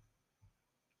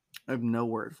 I have no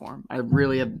word for him. I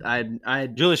really have. I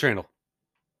Julius Randle,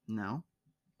 no,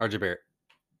 RJ Barrett.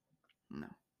 no.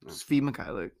 No. Svi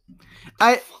Mikhailuk.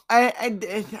 I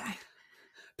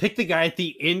Pick the guy at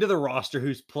the end of the roster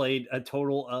who's played a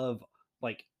total of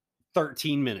like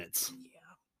 13 minutes.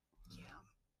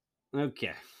 yeah.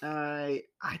 Okay. I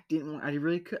didn't. I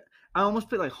really could. I almost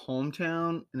put like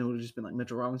hometown, and it would have just been like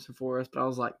Mitchell Robinson for us. But I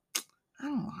was like, I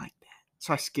don't like that,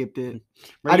 so I skipped it.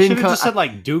 Right, you should have just said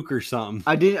like Duke or something.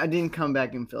 I didn't come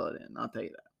back and fill it in. I'll tell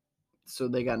you that. So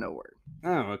they got no word.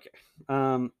 Oh, okay.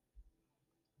 All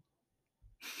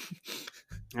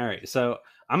right. So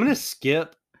I'm gonna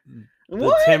skip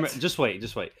What? Just wait.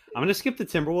 I'm gonna skip the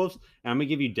Timberwolves and I'm gonna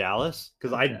give you Dallas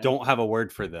because I Okay. don't have a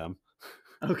word for them.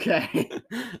 Okay.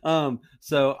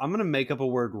 So I'm gonna make up a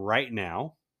word right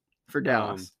now. For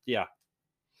Dallas. Yeah.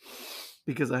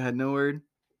 Because I had no word.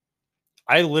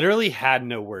 I literally had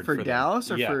no word For for Dallas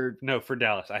them. or for No, for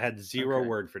Dallas. I had zero Okay.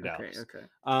 word for Dallas. Okay.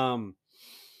 Um,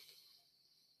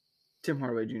 Tim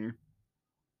Hardaway Jr.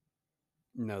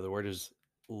 no, the word is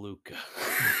Luca.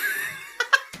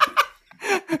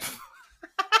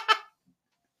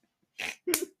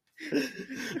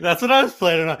 That's what I was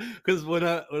planning on. Because when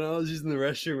I was using the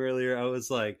restroom earlier, I was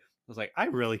like, I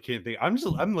really can't think. I'm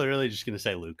literally just gonna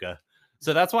say Luca.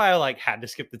 So that's why I like had to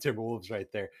skip the Timberwolves right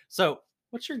there. So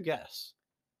what's your guess?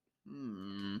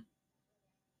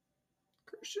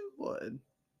 Christian Wood.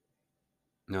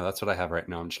 No, that's what I have right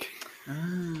now. I'm just kidding.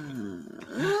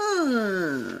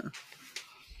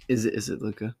 Is it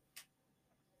Luca?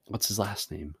 What's his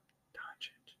last name?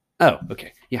 Oh,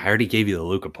 okay. Yeah, I already gave you the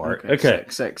Luca part. Okay.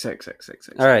 Six.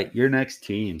 All right, your next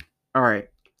team. All right.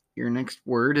 Your next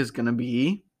word is gonna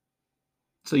be.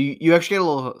 So you actually get a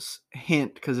little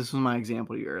hint because this was my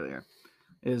example to you earlier.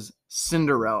 Is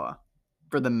Cinderella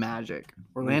for the Magic,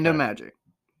 Orlando Okay. Magic.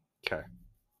 Okay.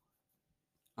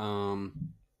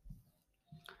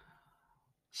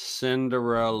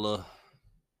 Cinderella.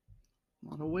 A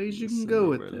lot of ways you can go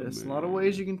with this. A lot of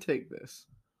ways you can take this.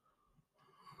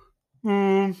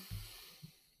 I'm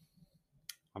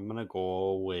gonna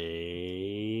go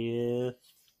with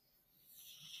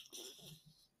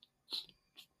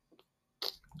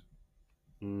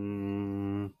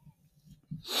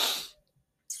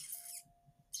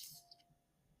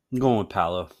I'm going with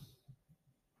Paolo.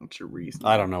 What's your reason?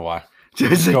 I don't know why.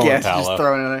 Just a Going guess, Paolo. just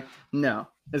throwing it in there. No,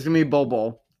 it's gonna be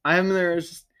Bol. I am there.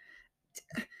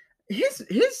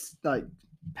 His like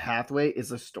pathway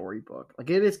is a storybook. Like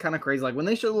it is kind of crazy. Like when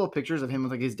they show little pictures of him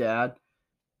with like his dad,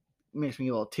 it makes me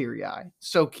a little teary eye.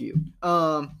 So cute.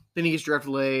 Then he gets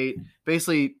drafted late.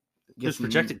 Basically, Gets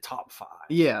projected top 5.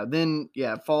 Yeah. Then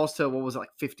falls to what was it, like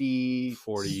 50,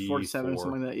 40, 47,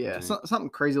 something like that. Yeah, Mhm. something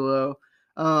crazy low.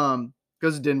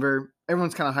 Goes to Denver.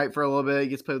 Everyone's kind of hyped for a little bit. He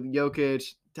gets played with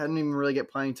Jokic. Doesn't even really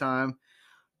get playing time.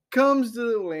 Comes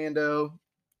to Orlando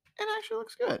and actually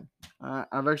looks good.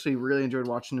 I've actually really enjoyed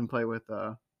watching him play with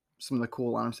some of the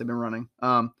cool lineups they've been running.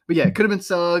 But yeah, it could have been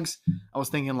Suggs. I was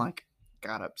thinking like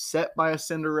got upset by a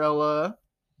Cinderella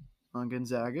on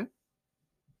Gonzaga.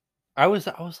 I was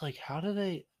like, how do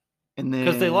they? And then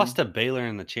Because they lost to Baylor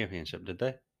in the championship, did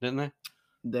they? Didn't they?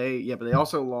 But they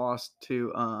also lost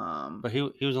to But he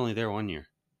was only there 1 year.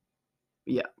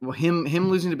 Yeah, well, him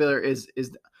losing to Baylor is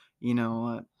you know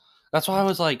what? That's why I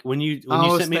was like, when you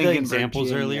sent me the examples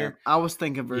Virginia. earlier, I was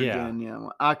thinking Virginia.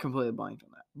 I completely blanked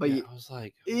on that. But yeah, I was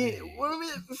like,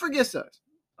 forget Suggs.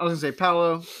 I was gonna say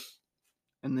Paolo,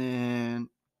 and then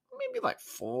maybe like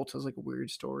Fultz was like a weird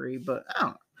story, but I don't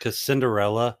know. Because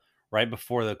Cinderella, right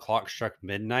before the clock struck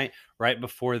midnight, right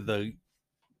before the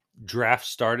draft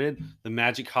started, the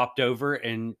Magic hopped over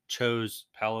and chose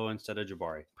Paolo instead of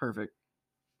Jabari. Perfect.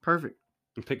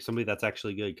 And picked somebody that's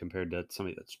actually good compared to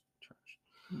somebody that's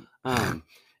trash.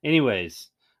 Anyways,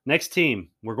 next team.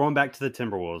 We're going back to the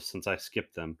Timberwolves since I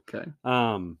skipped them. Okay.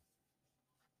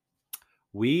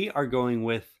 We are going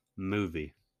with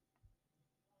movie.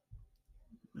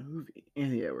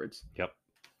 Anthony Edwards. Yep.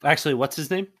 Actually, what's his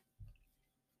name?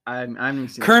 I need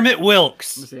to see Kermit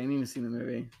Wilkes. I need to see the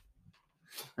movie.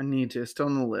 I need to. It's still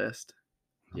on the list.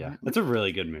 Yeah, it's a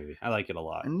really good movie. I like it a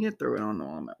lot. I need to throw it on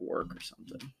while I'm at work or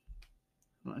something.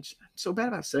 I'm so bad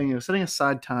about setting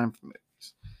aside time for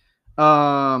movies.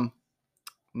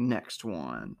 Next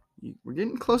one. We're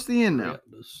getting close to the end now.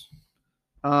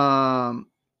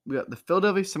 We got the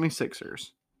Philadelphia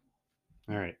 76ers.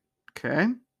 All right. Okay.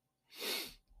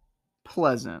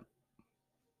 Pleasant.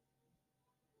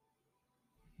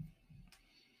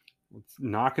 It's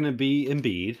not going to be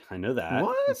Embiid. I know that.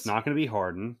 What? It's not going to be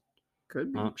Harden.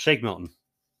 Could be. Shake Milton.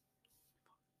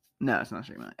 No, it's not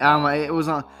Shake Milton. It was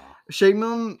on Aw. Shake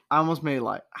Milton. I almost made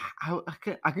like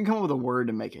I can come up with a word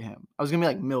to make it him. I was gonna be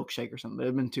like milkshake or something. It'd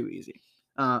have been too easy.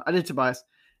 I did Tobias.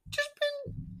 He's just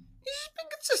been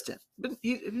consistent.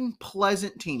 He's been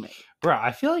pleasant teammate. Bro,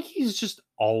 I feel like he's just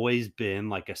always been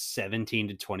like a 17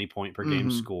 to 20 point per game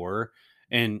Mhm. scorer.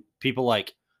 And people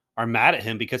like are mad at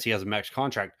him because he has a max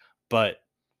contract. But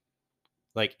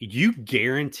like you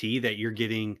guarantee that you're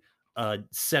getting a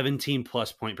 17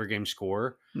 plus point per game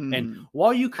score. And Mhm.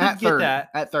 while you could At get 30, that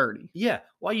at 30. yeah,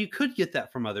 while you could get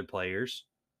that from other players,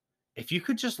 if you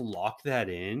could just lock that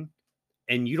in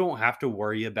and you don't have to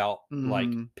worry about like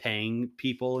Mhm. paying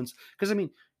people and because I mean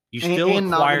you And, still and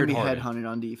not going to acquired be Harden. headhunted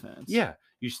on defense. Yeah,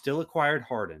 you still acquired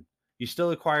Harden. You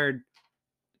still acquired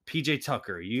PJ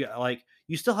Tucker.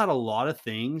 You still had a lot of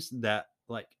things that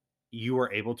like you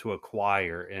were able to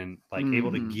acquire and like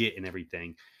able to Mhm. get and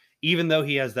everything, even though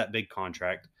he has that big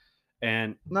contract.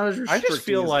 And Not as I just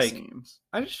feel restricting as it like seems.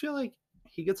 I just feel like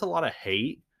he gets a lot of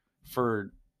hate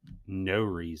for no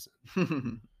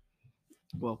reason.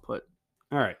 Well put.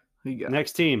 All right, Who you got?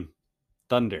 next team,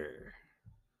 Thunder.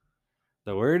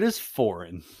 The word is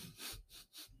foreign.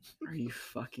 Are you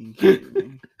fucking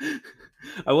kidding me?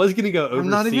 I was gonna go overseas. I'm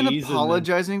not even and then-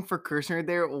 apologizing for cursing right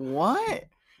there. What?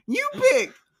 You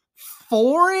picked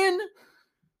foreign?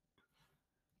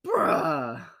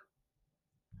 Bruh.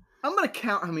 I'm going to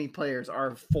count how many players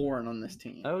are foreign on this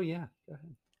team. Oh yeah. Go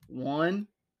ahead. 1,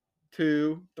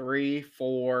 2, 3,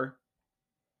 4.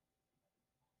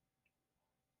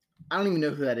 I don't even know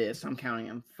who that is, so I'm counting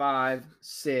them. 5,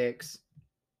 6.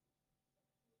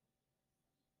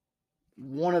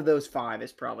 One of those 5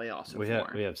 is probably also We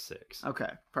foreign. have 6.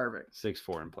 Okay, perfect. 6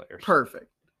 foreign players.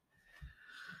 Perfect.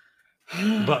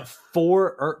 But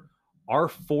our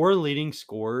 4 leading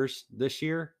scorers this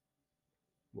year,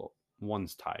 well,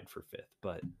 one's tied for 5th,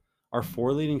 but our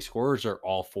 4 leading scorers are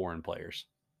all foreign players.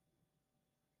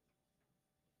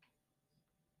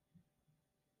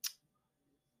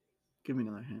 Give me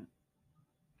another hint.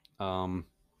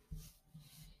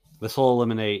 This will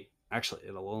eliminate. Actually,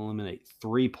 it'll eliminate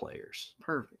 3 players.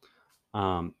 Perfect.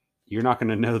 You're not going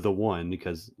to know the one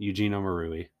because Eugene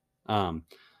Omarui.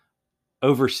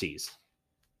 Overseas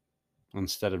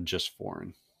instead of just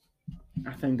foreign.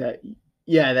 I think that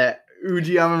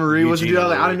Ujiyama Marie was a dude. I was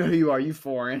like, I don't know who you are. You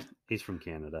foreign. He's from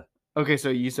Canada. Okay, so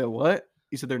you said what?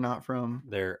 You said they're not from.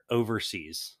 They're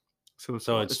overseas. So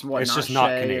It's what, just Shea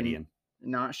not and- Canadian.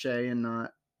 not Shea and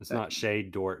not It's not Shea,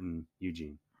 Dort, and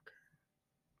Eugene.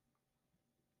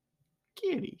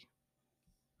 Kitty.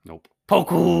 Nope.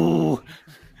 Poku.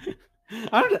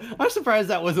 I'm surprised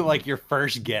that wasn't like your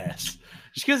first guess.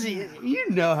 Just because you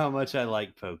know how much I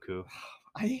like Poku.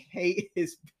 I hate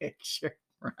his picture.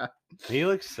 Bro. He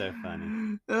looks so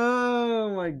funny.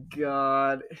 Oh my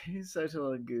god, he's such a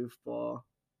little goofball.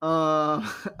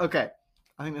 Okay,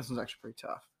 I think this one's actually pretty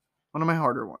tough. One of my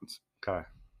harder ones. Okay.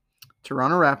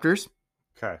 Toronto Raptors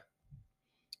Okay.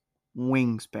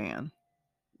 wingspan.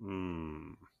 We're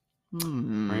Hmm.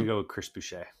 gonna go with Chris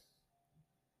Boucher.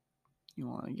 You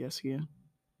want to guess again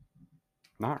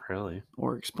Not really.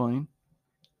 or explain?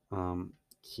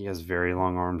 He has very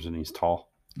long arms and he's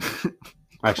tall.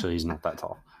 Actually, he's not that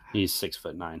tall. He's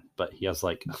 6'9", but he has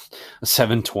like a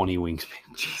 720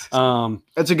 wingspan. Jesus.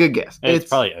 That's a good guess. It's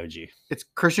probably OG. It's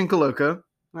Christian Koloko.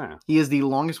 Yeah. He is the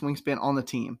longest wingspan on the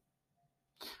team.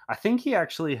 I think he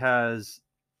actually has.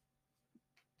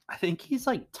 I think he's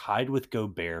like tied with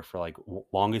Gobert for like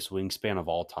longest wingspan of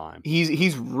all time.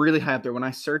 He's really high up there. When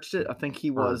I searched it, I think he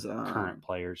Or was current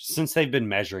players since they've been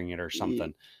measuring it or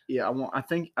something. Yeah,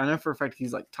 I know for a fact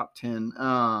he's like top 10.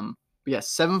 But yeah,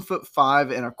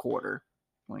 7'5.25"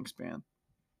 wingspan.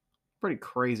 Pretty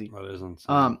crazy. That is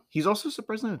insane. He's also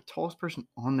surprisingly the tallest person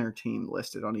on their team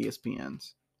listed on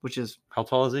ESPN's, which is How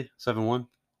tall is he? 7'1"?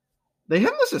 they have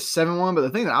him listed as 7'1", but the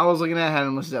thing that I was looking at had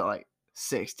him listed at like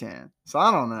 6'10". So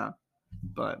I don't know,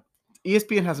 but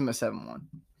ESPN has him at 7'1".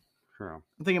 Sure.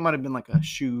 I think it might have been like a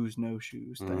shoes, no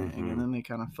shoes thing, Mhm. and then they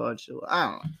kind of fudged it.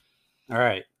 I don't know. All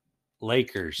right.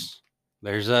 Lakers.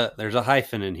 There's a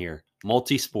hyphen in here.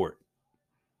 Multi-sport.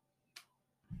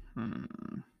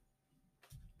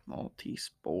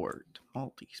 Multi-sport.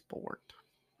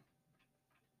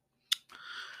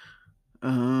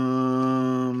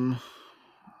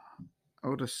 I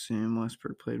would assume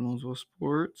Westbrook played multiple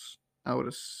sports.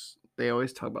 They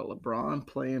always talk about LeBron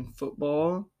playing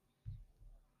football,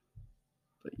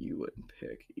 but you wouldn't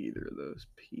pick either of those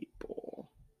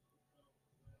people.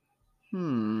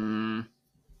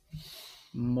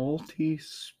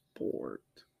 Multi-sport.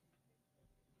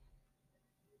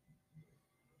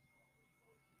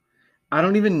 I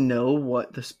don't even know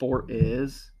what the sport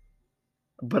is,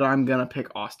 but I'm gonna pick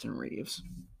Austin Reeves.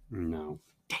 No.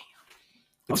 Damn.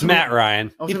 It's Matt Ryan.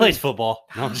 I was He hoping- plays football.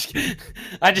 No, I'm just kidding.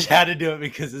 I just had to do it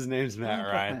because his name's Matt What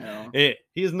the Ryan. hell?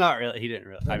 He's not really. He didn't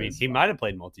really. I That mean, is he fine. might have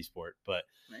played multi-sport, but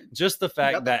Right. just the got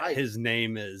fact the that height. his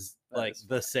name is That like is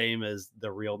the fine. same as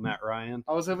the real Matt Ryan.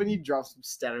 I was hoping you'd drop some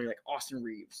stat like Austin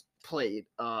Reeves played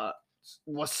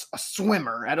was a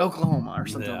swimmer at Oklahoma or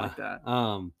something like that.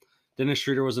 Dennis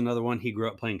Schroeder was another one. He grew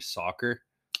up playing soccer.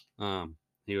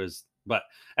 He was, but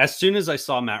as soon as I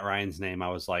saw Matt Ryan's name, I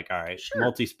was like, all right, Sure.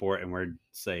 multi-sport, and we're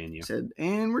saying you. Said,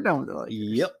 and we're done with the Lakers.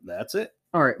 Yep, that's it.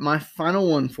 All right, my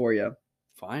final one for you.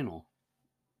 Final.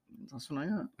 That's what I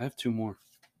got. I have two more.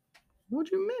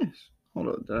 What'd you miss? Hold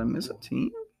on, did I miss a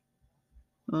team?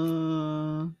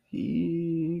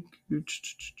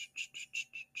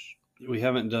 We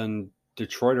haven't done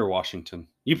Detroit or Washington.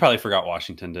 You probably forgot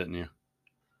Washington, didn't you?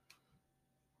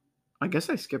 I guess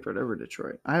I skipped right over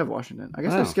Detroit. I have Washington. I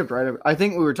guess I Oh. skipped right over. I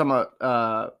think we were talking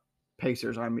about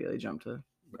Pacers. I immediately jumped to.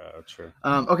 True.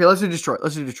 Okay, let's do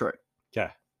Detroit.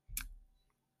 Okay.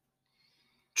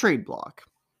 Trade block.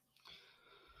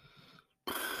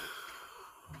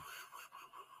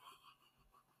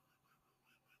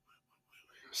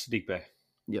 Sadiq Bey.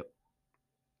 Yep.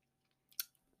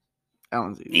 That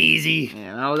one's easy. Easy.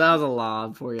 Yeah, that was a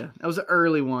lob for you. That was an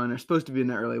early one. Or supposed to be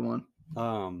an early one.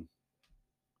 What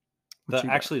you got?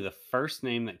 Actually, the first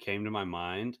name that came to my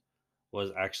mind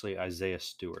was actually Isaiah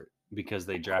Stewart because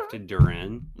they drafted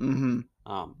Duran. Mm-hmm.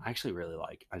 I actually really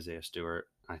like Isaiah Stewart.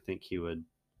 I think he would,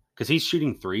 because he's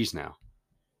shooting threes now.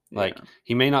 Like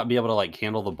he may not be able to like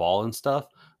handle the ball and stuff,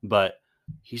 but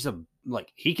he's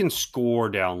he can score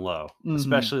down low, Mhm.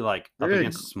 especially like up Very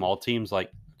against small teams like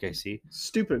OKC.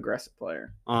 Stupid aggressive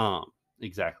player.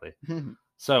 Exactly. All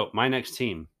So my next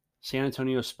team, San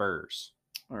Antonio Spurs.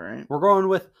 right. We're going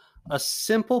with a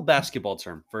simple basketball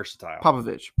term, versatile.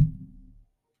 Popovich.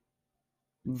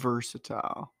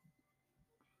 Versatile.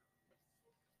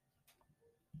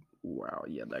 Wow,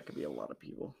 yeah, that could be a lot of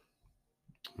people.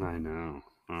 I know.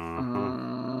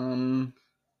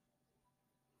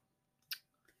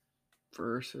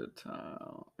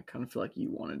 Versatile. I kind of feel like you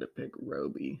wanted to pick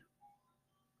Roby.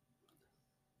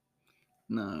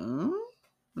 No,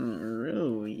 not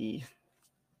really.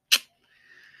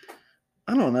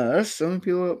 I don't know. There's so many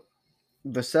people.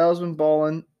 Vassell's been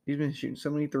balling. He's been shooting so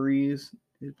many threes.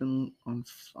 He's been on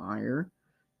fire.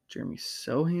 Jeremy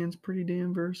Sohan's pretty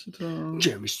damn versatile.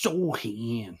 Jeremy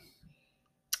Sohan.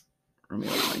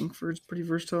 Romeo Langford's pretty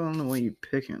versatile. I don't know why you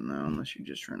pick him though, unless you're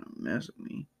just trying to mess with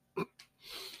me.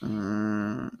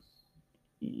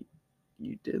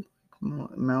 You did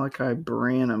like Malachi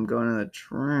Branham going to the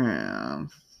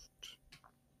draft.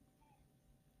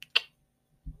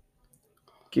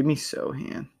 Give me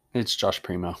Sohan. It's Josh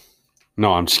Primo.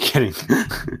 No, I'm just kidding.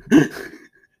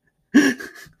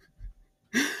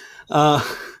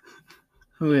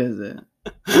 Who is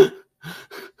it?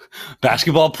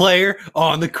 Basketball player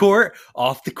on the court,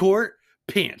 off the court,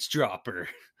 pants dropper.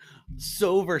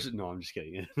 So versatile. No, I'm just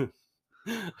kidding.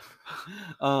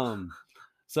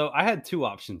 So I had two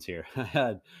options here. I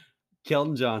had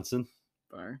Keldon Johnson,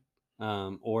 Fire.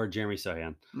 or Jeremy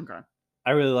Sohan. Okay.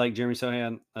 I really like Jeremy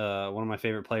Sohan. One of my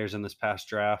favorite players in this past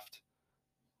draft.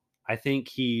 I think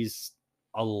he's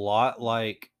a lot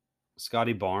like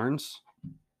Scotty Barnes,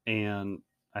 and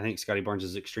I think Scotty Barnes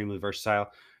is extremely versatile.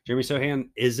 Jeremy Sohan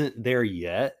isn't there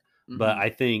yet, but I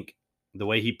think the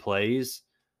way he plays,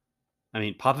 I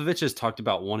mean, Popovich has talked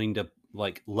about wanting to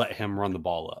like let him run the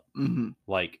ball up,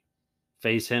 like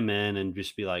phase him in and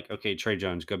just be like, okay, Trey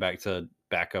Jones, go back to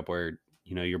backup where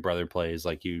your brother plays,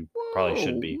 like you probably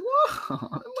should be. Whoa,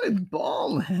 I'm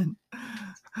balling.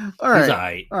 All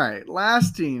right. All right.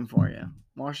 Last team for you.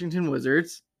 Washington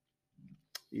Wizards.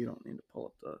 You don't need to pull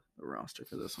up the roster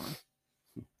for this one.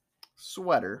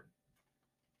 Sweater.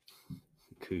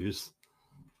 Kuz.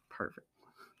 Perfect.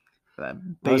 That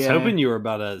I was hoping you were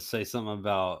about to say something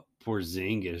about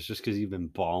Porzingis just because you've been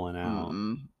balling out.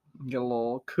 Get a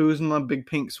little Kuzma big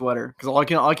pink sweater. Because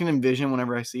all I can envision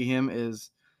whenever I see him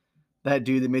is that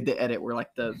dude that made the edit where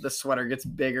like the sweater gets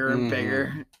bigger and bigger.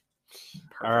 Perfect.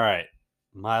 All right.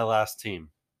 My last team.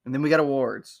 And then we got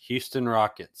awards. Houston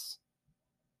Rockets.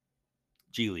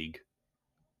 G League.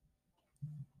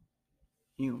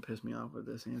 You gonna piss me off with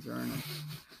this answer, aren't you?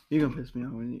 You gonna piss me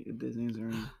off with this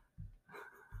answer,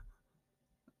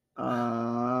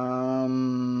 aren't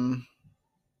you?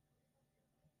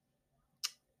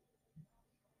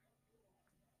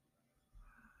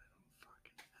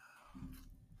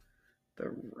 The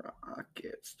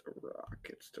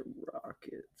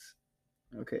Rockets.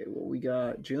 Okay, well, we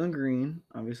got Jalen Green,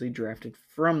 obviously drafted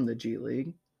from the G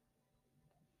League.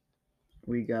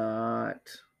 We got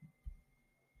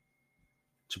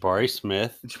Jabari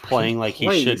Smith playing like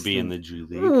he should be in the G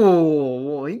League. Oh,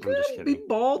 well, he I'm just good. He kidding.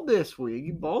 balled this week.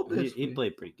 He balled this He week.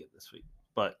 played pretty good this week,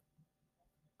 but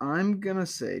I'm gonna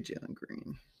say Jalen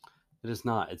Green. it is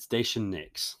not. It's Dacian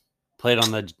Nix. Played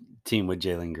on the team with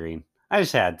Jalen Green. I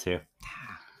just had to.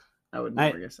 I would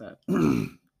never guess that.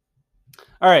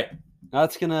 All right. Now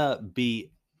that's going to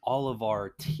be all of our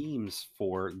teams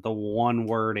for the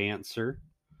one-word answer.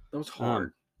 That was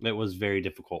hard. It was very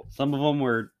difficult. Some of them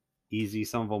were easy.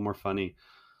 Some of them were funny.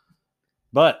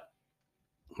 But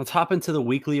let's hop into the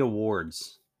weekly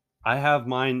awards. I have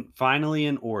mine finally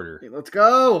in order. Okay, let's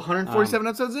go. 147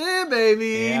 episodes in,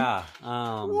 baby. Yeah.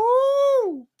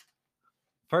 Woo!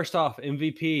 First off,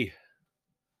 MVP.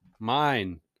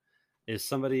 Mine is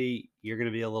somebody you're going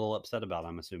to be a little upset about,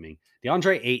 I'm assuming.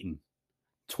 DeAndre Ayton.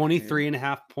 23 and a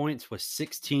half points with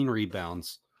 16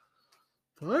 rebounds.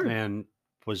 Fire. And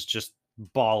was just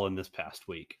balling this past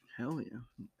week. Hell yeah.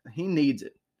 He needs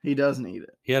it. He does need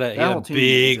it. He had a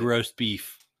big roast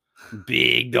beef.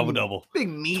 Big double-double. Big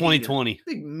meat 2020. eater.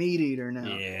 Big meat eater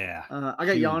now. Yeah. I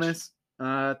got Giannis.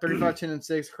 35, 10, and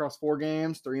 6 across 4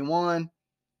 games. 3-1.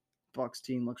 Bucks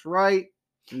team looks right.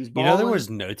 He's balling. You know, there was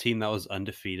no team that was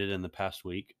undefeated in the past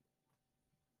week.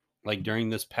 Like during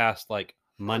this past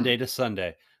Monday to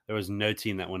Sunday, there was no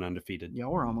team that went undefeated.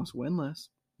 Y'all were almost winless.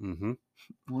 Mm-hmm.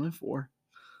 1-4.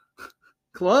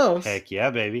 Close. Heck yeah,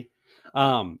 baby.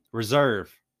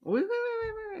 Reserve. Wait.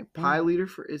 Pie leader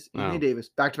is Anthony Davis.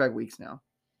 Back-to-back weeks now.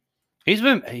 He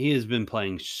has been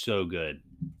playing so good.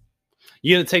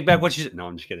 You gonna take back what you said? No,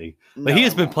 I'm just kidding. But he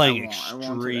has been playing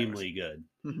extremely good.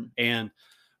 And,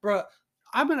 bro,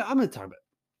 I'm gonna talk about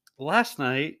last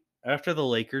night after the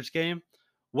Lakers game.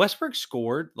 Westbrook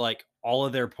scored all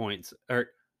of their points, or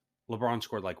LeBron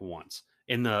scored once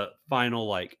in the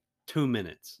final 2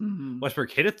 minutes. Mm-hmm.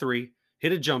 Westbrook hit a 3,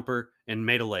 hit a jumper, and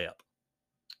made a layup.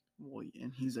 Well,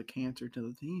 and he's a cancer to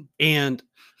the team. And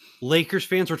Lakers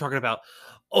fans were talking about,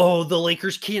 oh, the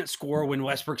Lakers can't score when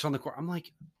Westbrook's on the court. I'm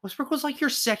like, Westbrook was your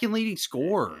second leading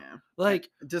scorer.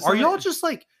 Yeah. Are y'all just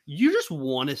you just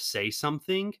want to say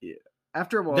something? Yeah.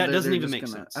 After a while, that doesn't even make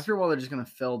sense. After a while, they're just going to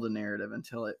fill the narrative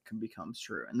until it becomes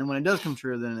true. And then when it does come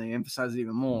true, then they emphasize it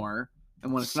even more.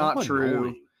 And when it's not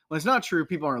true,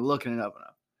 people aren't looking it up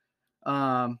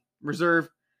enough. Reserve,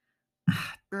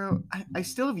 bro, I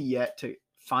still have yet to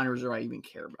find a reserve I even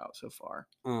care about so far.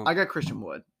 I got Christian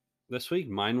Wood. This week,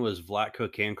 mine was Vlatko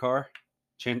Cancar.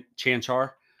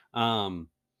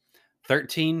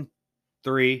 13,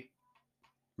 3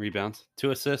 rebounds,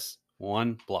 2 assists,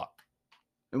 1 block.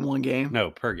 In one game?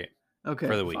 No, per game. Okay.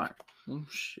 For the week. Fine. Oh,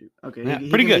 shoot. Okay. Yeah,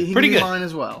 pretty good. Pretty good. Mine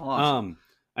as well. Awesome.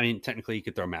 I mean, technically, you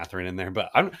could throw Mathurin in there, but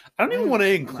I don't even want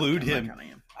to include him.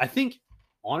 I think,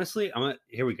 honestly,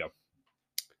 here we go.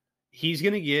 He's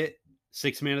gonna get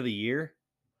 6th man of the year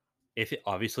if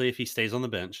he stays on the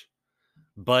bench.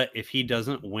 But if he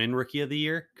doesn't win Rookie of the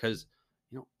Year, because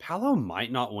Paolo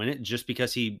might not win it just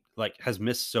because he has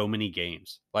missed so many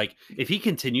games. If he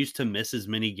continues to miss as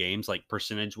many games,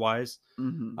 percentage wise,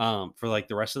 for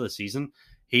the rest of the season,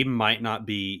 he might not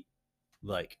be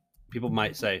people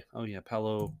might say, oh yeah,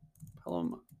 Paolo,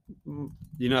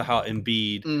 you know how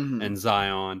Embiid and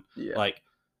Zion,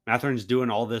 Mathurin's doing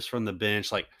all this from the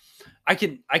bench. I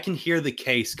can hear the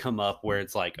case come up where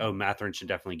it's oh, Mathurin should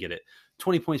definitely get it.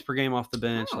 20 points per game off the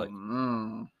bench.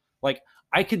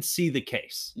 I could see the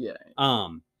case. Yeah.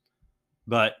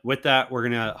 But with that, we're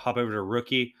gonna hop over to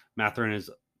rookie. Mathurin is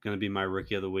gonna be my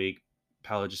rookie of the week.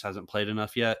 Paolo just hasn't played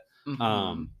enough yet.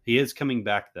 He is coming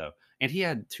back though, and he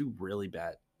had 2 really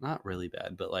bad, not really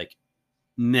bad, but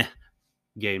meh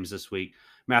games this week.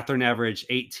 Mathurin averaged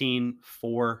 18,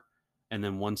 4, and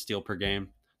then 1 steal per game.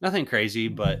 Nothing crazy,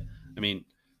 but I mean,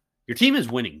 your team is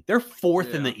winning. They're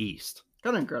 4th in the East.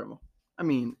 Kind of incredible. I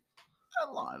mean,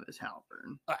 a lot of it is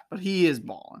Halliburton, but he is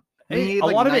balling. A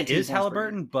lot of it is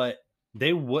Halliburton, but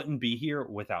they wouldn't be here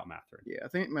without Mathurin. Yeah, I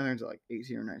think Mathurin's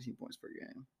 18 or 19 points per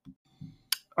game.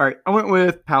 All right, I went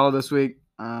with Paolo this week.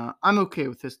 I'm okay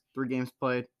with his 3 games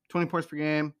played. 20 points per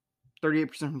game,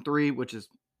 38% from 3, which is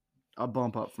a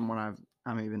bump up from what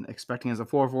I'm even expecting as a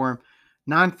 4 for him.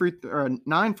 9 free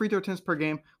throw attempts per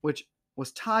game, which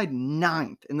was tied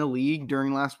 9th in the league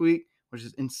during last week, which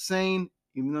is insane,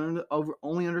 even though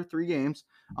only under 3 games.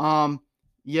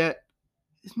 Yet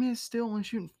this man is still only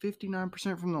shooting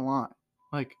 59% from the line.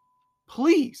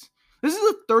 Please. This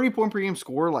is a 30-point per game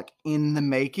score, in the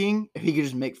making, if he could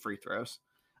just make free throws.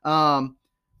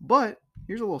 But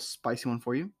here's a little spicy one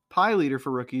for you. Pie leader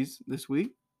for rookies this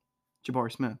week,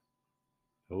 Jabari Smith.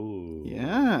 Oh,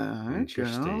 Yeah, there you go. A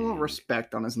little interesting.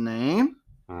 respect on his name.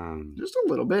 Um, Just a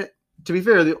little bit. To be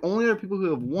fair, the only other people who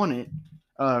have won it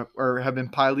or have been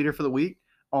pie leader for the week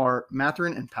are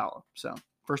Matherin and Paolo. So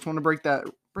first one to break that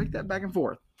back and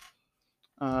forth.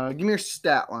 Give me your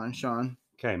stat line, Sean.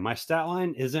 okay, my stat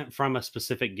line isn't from a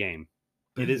specific game.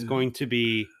 It is going to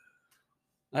be.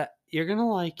 You're gonna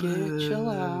like it. Chill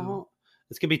out.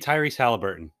 It's gonna be Tyrese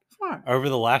Halliburton. Fine. Over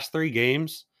the last 3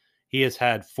 games, he has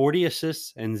had 40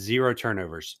 assists and 0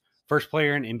 turnovers. First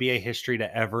player in NBA history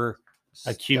to ever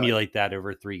accumulate that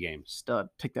over 3 games. Stud.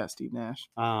 Take that, Steve Nash.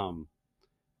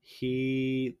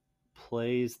 He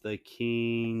plays the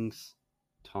Kings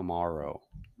tomorrow.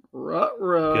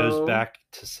 Ruh-roh. Goes back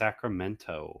to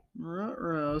Sacramento.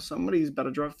 Ruh-roh. Somebody's about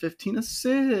to drop 15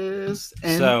 assists.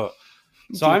 And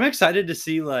So I'm excited to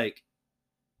see like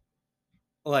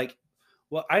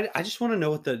well, I just want to know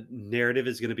what the narrative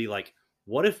is going to be like.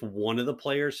 What if one of the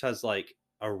players has like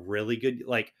a really good,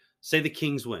 like, say the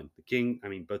Kings win. I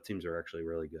mean, both teams are actually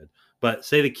really good, but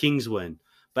say the Kings win,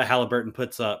 but Halliburton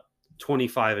puts up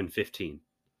 25 and 15.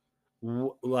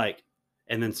 Like,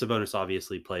 and then Sabonis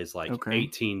obviously plays like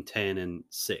 18, 10, and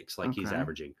 6, like he's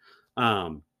averaging,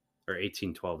 or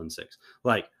 18, 12, and 6.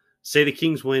 Like, say the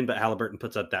Kings win, but Halliburton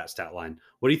puts up that stat line.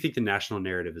 What do you think the national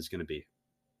narrative is going to be?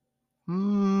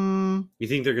 You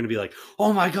think they're going to be like,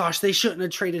 oh my gosh, they shouldn't have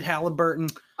traded Halliburton?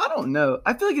 I don't know.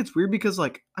 I feel like it's weird because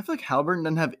like I feel like Halliburton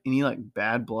doesn't have any like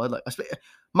bad blood. Like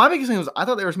my biggest thing was I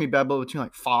thought there was gonna be bad blood between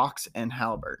like Fox and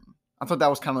Halliburton. I thought that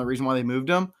was kind of the reason why they moved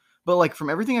him. But like from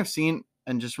everything I've seen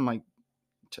and just from like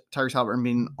Tyrese Halliburton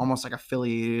being almost like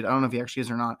affiliated, I don't know if he actually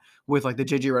is or not, with like the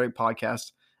JJ Redick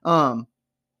podcast.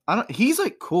 He's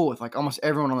like cool with like almost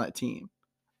everyone on that team.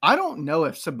 I don't know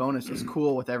if Sabonis is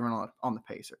cool with everyone on the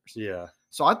Pacers. Yeah.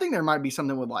 So I think there might be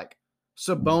something with like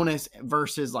Sabonis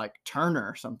versus like Turner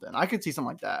or something. I could see something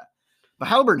like that. But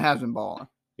Halliburton has been balling.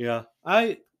 Yeah.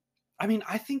 I mean,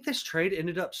 I think this trade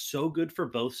ended up so good for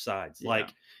both sides. Yeah. Like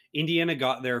Indiana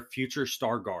got their future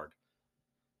star guard,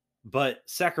 but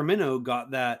Sacramento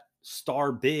got that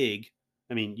star big.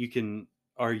 I mean, you can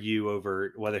argue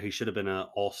over whether he should have been an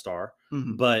all-star,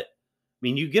 but I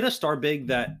mean, you get a star big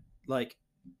that like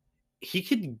he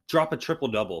could drop a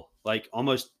triple-double like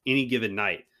almost any given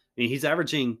night. I mean, he's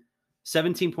averaging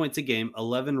 17 points a game,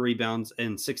 11 rebounds,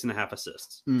 and 6.5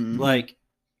 assists. Like,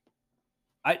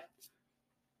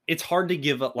 it's hard to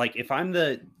give up. Like, if I'm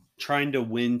the trying to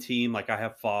win team, like I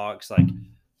have Fox, like.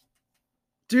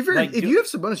 Do you figure like, if you have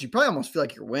Sabonis, you probably almost feel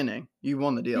like you're winning. You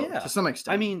won the deal to some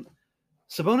extent. I mean,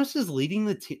 Sabonis is leading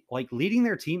the team, like leading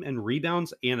their team in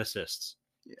rebounds and assists.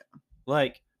 Yeah,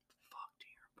 like.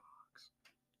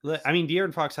 I mean,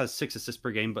 De'Aaron Fox has 6 assists per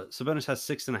game, but Sabonis has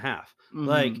 6.5.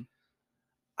 Like,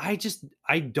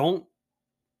 I don't.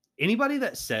 Anybody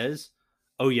that says,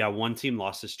 "Oh yeah, one team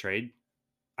lost this trade,"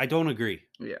 I don't agree.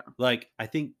 Yeah, like I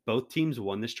think both teams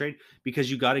won this trade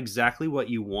because you got exactly what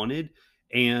you wanted,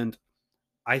 and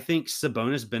I think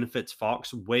Sabonis benefits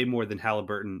Fox way more than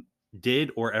Halliburton did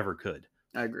or ever could.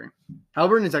 I agree.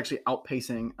 Halliburton is actually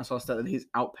outpacing. I saw a stat that he's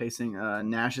outpacing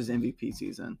Nash's MVP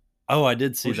season. Oh, I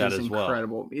did see that as well.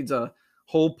 Incredible. It's a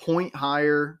whole point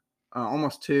higher,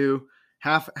 almost 2,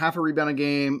 half a rebound a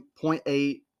game,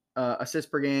 0.8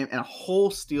 assists per game, and a whole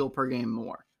steal per game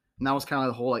more. And that was kind of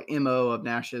the whole like MO of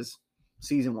Nash's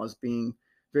season, was being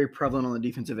very prevalent on the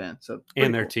defensive end. So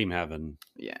and their team having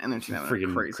and their team having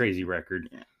freaking crazy record.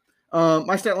 Yeah.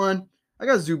 My stat line, I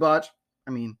got Zubac.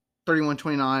 I mean,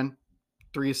 31-29,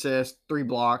 3 assists, 3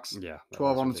 blocks,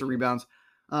 12 offensive rebounds.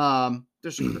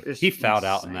 He fouled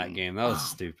out in that game. That was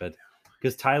stupid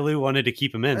because Ty Lue wanted to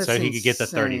keep him in so he could get the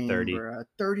 30-30.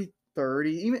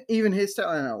 30-30. Even his stat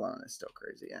line alone is still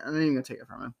crazy. Yeah, I'm not even gonna take it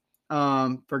from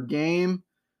him. For game,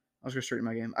 I was going straight to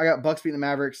my game. I got Bucks beating the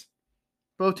Mavericks.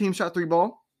 Both teams shot 3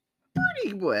 ball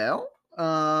pretty well.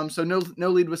 So no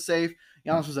lead was safe.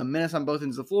 Giannis was a menace on both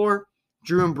ends of the floor.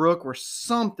 Drew and Brooke were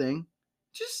something.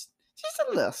 Just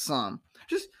a little something.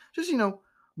 Just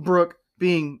Brooke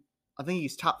being, I think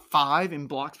he's top 5 in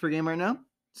blocks per game right now.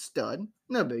 Stud.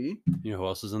 No biggie. You know who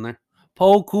else is in there?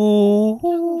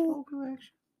 Poku.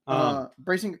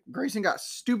 Grayson got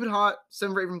stupid hot.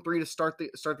 7 for 8 from 3 to start the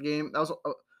game. That was,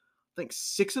 I think,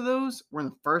 6 of those were in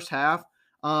the first half.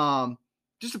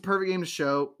 Just a perfect game to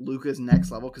show Luka's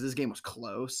next level because this game was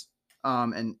close.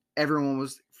 And everyone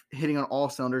was hitting on all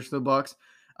cylinders for the Bucks.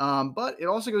 But it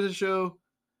also goes to show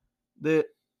that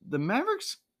the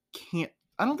Mavericks can't.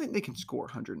 I don't think they can score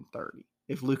 130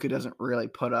 if Luka doesn't really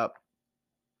put up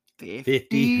 50.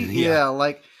 Yeah,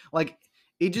 like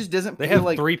it just doesn't. They have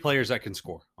like 3 players that can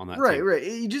score on that. Right, team. right.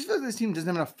 It just feels like this team doesn't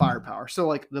have enough firepower. So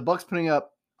like the Bucks putting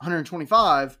up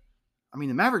 125, I mean,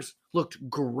 the Mavericks looked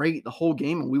great the whole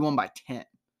game, and we won by 10.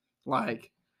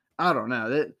 Like, I don't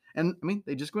know. And I mean,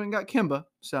 they just went and got Kemba.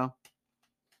 So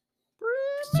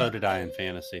So did I in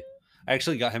fantasy. I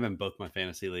actually got him in both my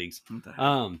fantasy leagues. what the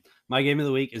heck? My game of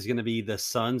the week is going to be the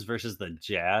Suns versus the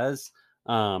Jazz.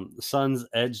 The Suns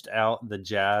edged out the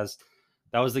Jazz.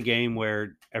 That was the game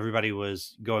where everybody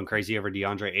was going crazy over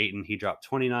DeAndre Ayton. He dropped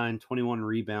 29, 21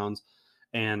 rebounds,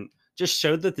 and just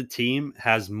showed that the team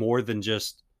has more than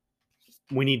just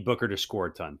we need Booker to score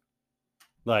a ton.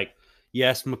 Like,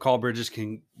 yes, McCall Bridges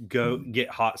can go get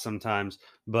hot sometimes,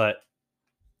 but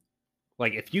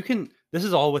like if you can, this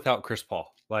is all without Chris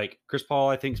Paul. Like Chris Paul,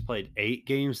 I think, has played 8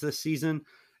 games this season,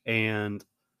 and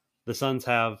the Suns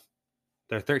they're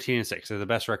 13-6. They're the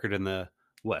best record in the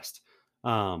West.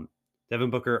 Devin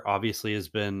Booker obviously has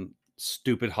been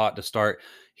stupid hot to start.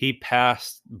 He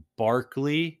passed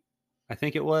Barkley, I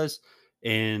think it was,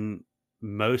 in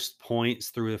most points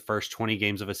through the first 20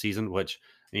 games of a season, which,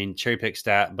 I mean, cherry pick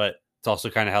stat, but it's also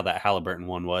kind of how that Halliburton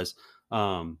one was.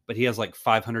 But he has like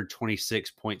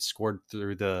 526 points scored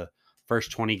through the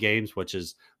first 20 games, which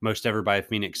is most ever by a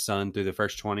Phoenix Sun through the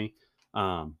first 20.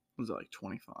 Was it like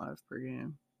 25 per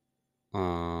game?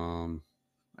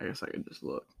 I guess I could just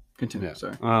look. Continue, Yeah.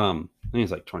 sorry. I think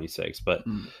it's like 26, but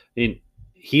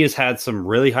he has had some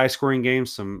really high scoring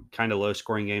games, some kind of low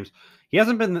scoring games. He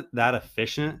hasn't been that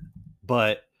efficient,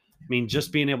 but I mean,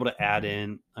 just being able to add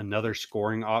in another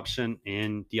scoring option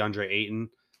in DeAndre Ayton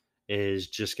is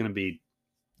just going to be,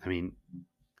 I mean,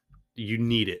 you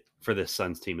need it for this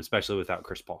Suns team, especially without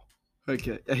Chris Paul.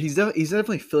 Okay, he's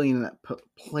definitely filling in that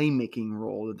playmaking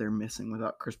role that they're missing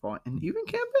without Chris Paul and even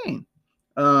Campaign.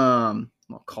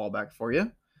 I'll call back for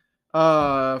you.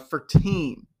 For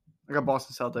team, I got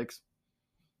Boston Celtics.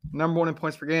 Number 1 in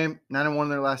points per game, 9-1 in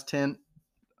their last 10.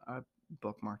 I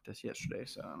bookmarked this yesterday,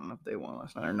 so I don't know if they won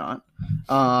last night or not.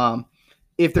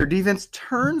 If their defense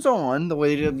turns on the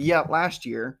way they did last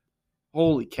year,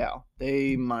 holy cow,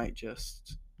 they might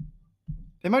just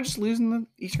lose in the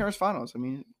Eastern Conference Finals. I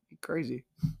mean, it'd be crazy.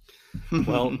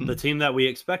 Well, the team that we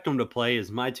expect them to play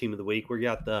is my team of the week. We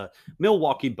got the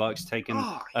Milwaukee Bucks taking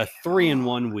a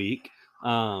 3-1 week.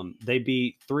 They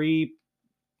beat 3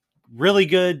 really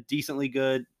good, decently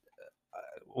good,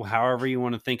 however you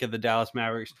want to think of the Dallas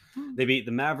Mavericks. They beat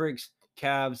the Mavericks,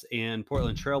 Cavs, and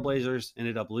Portland Trailblazers.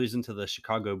 Ended up losing to the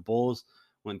Chicago Bulls.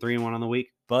 Went 3-1 on the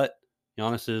week, but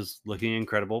Giannis is looking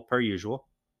incredible per usual.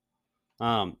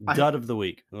 Dud of the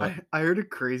week. I heard a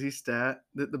crazy stat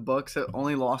that the Bucks have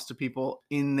only lost to people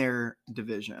in their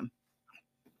division.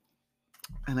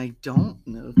 And I don't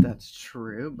know if that's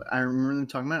true, but I remember them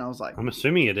talking about it. I was like, I'm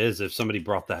assuming it is if somebody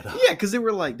brought that up. yeah, because they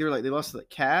lost to the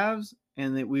Cavs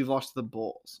and we've lost to the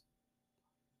Bulls.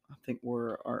 I think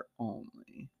we're our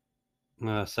only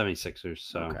 76ers.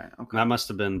 So okay. That must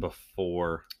have been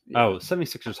before. Yeah. Oh,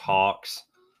 76ers Hawks.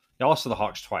 They lost to the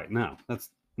Hawks twice. No.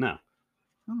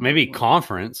 Maybe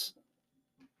conference.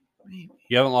 Maybe.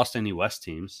 You haven't lost any West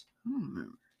teams. I don't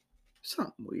remember.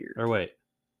 Something weird. Or wait.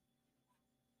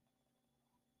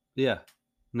 Yeah.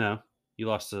 No. You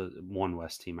lost to one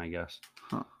West team, I guess.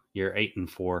 Huh. You're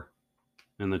 8-4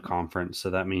 in the conference, so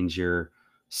that means you're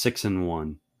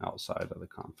 6-1 outside of the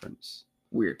conference.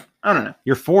 Weird. I don't know.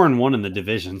 You're 4-1 in the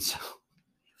division, so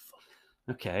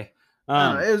okay.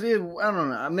 I don't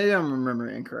know. Maybe I'm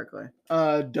remembering incorrectly.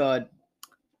 Dud.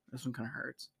 This one kind of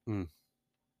hurts. I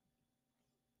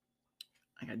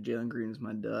got Jalen Green as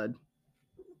my dud.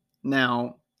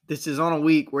 Now, this is on a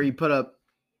week where he put up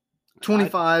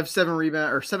 25, 7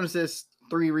 rebounds, or 7 assists,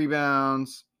 3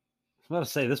 rebounds. I was about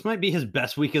to say, this might be his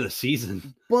best week of the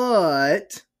season.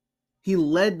 But he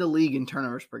led the league in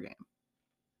turnovers per game.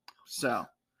 So,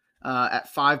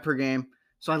 at 5 per game.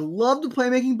 So I love the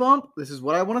playmaking bump. This is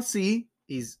what I want to see.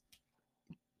 He's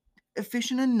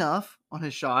efficient enough on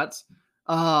his shots.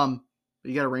 But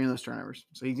you got to rein in those turnovers.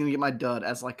 So he's gonna get my dud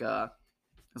as like a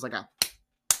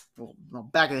well,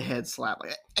 back of the head slap.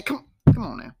 Like, hey, come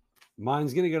on now.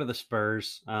 Mine's gonna go to the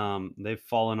Spurs. They've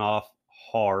fallen off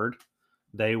hard.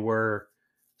 They were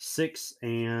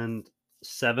 6-7.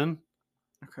 Okay.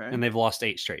 And they've lost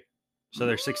 8 straight. So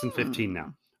they're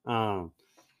 6-15 now.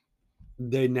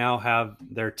 They now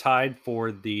they're tied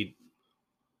for the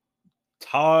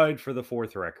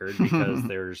 4th record because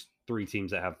there's 3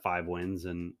 teams that have 5 wins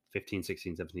and 15,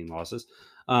 16, 17 losses.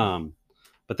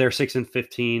 But they're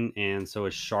 6-15, and so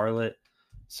is Charlotte.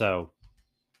 So,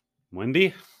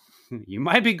 Wemby, you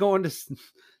might be going to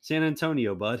San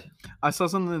Antonio, bud. I saw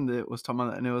something that was talking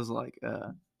about that, and it was like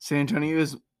San Antonio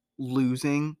is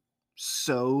losing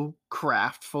so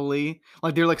craftfully.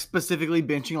 Like they're like specifically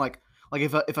benching like Like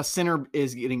if a center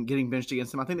is getting benched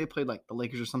against them, I think they played like the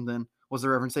Lakers or something. Was the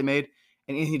reference they made?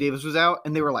 And Anthony Davis was out,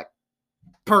 and they were like,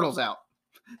 Pirtle's out.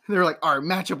 They were like, all right,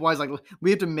 matchup wise, like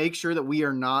we have to make sure that we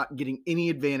are not getting any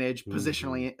advantage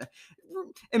positionally.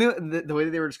 And the way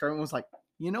that they were describing it was like,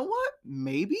 you know what?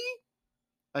 Maybe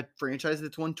a franchise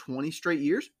that's won 20 straight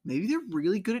years, maybe they're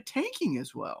really good at tanking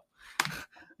as well.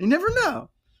 You never know.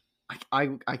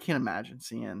 I can't imagine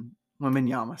seeing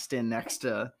Wembanyama stand next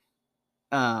to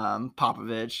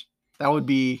Popovich. That would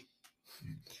be.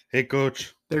 Hey,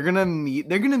 coach. They're gonna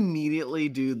immediately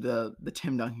do the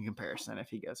Tim Duncan comparison if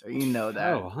he goes there. You know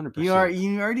that. Oh, 100%. You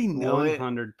already know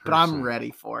 100%. It, but I'm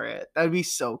ready for it. That'd be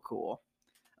so cool.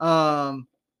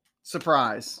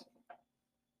 Surprise.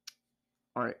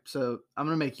 All right, so I'm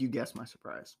gonna make you guess my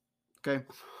surprise. Okay,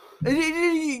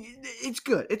 it's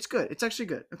good. It's good. It's actually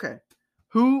good. Okay,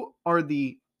 who are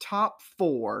the top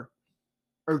 4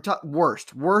 or top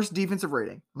worst defensive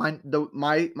rating?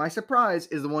 My surprise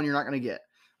is the one you're not gonna get.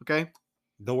 Okay,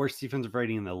 the worst defensive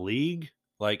rating in the league,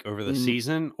 like over the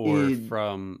season or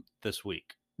from this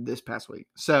week? This past week.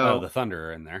 So the Thunder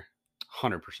are in there,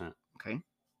 100%. Okay.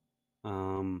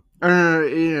 No,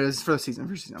 it's for the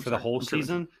season. For the whole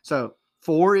season. So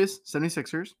 4 is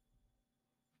 76ers.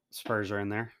 Spurs are in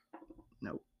there.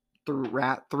 No.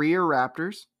 3 are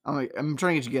Raptors. I'm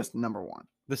trying to get you to guess number 1.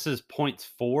 This is points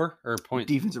 4 or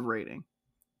points defensive rating.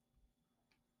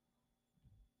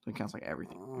 So it counts like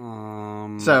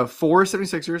everything. So 4 is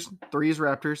 76ers, 3 is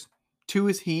Raptors, 2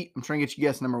 is Heat. I'm trying to get you to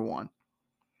guess number 1.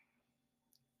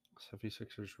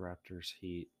 76ers, Raptors,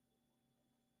 Heat,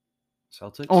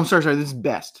 Celtics. Oh, I'm sorry. This is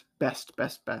best.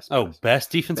 Oh,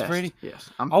 best defensive rating? Yes.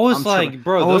 I'm those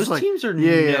teams are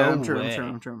I'm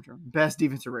true. Best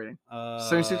defensive rating.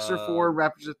 76ers are 4,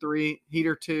 Raptors are 3, Heat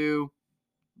are 2,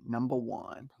 number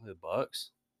 1. The Bucks.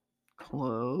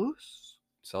 Close.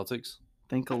 Celtics.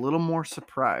 Think a little more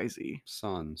surprisey.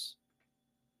 Suns.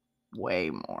 Way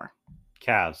more.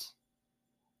 Cavs.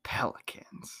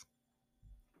 Pelicans.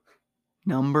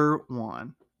 Number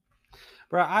 1.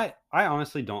 Bro, I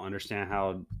honestly don't understand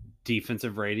how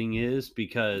defensive rating is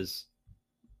because,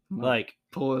 like,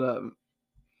 pull it up.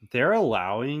 They're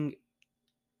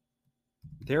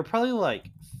probably like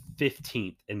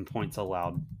 15th in points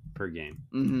allowed per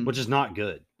game, which is not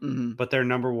good. But they're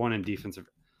number 1 in defensive.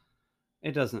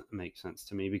 It doesn't make sense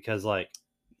to me because, like,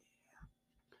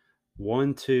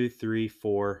 1, 2, 3,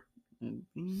 4,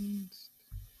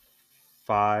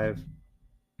 5,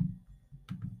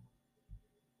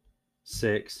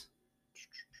 6,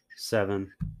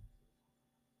 7,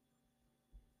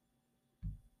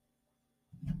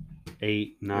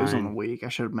 8, 9. It was on the week. I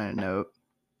should have made a note.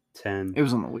 10. It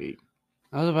was on the week.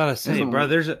 I was about to say, bro,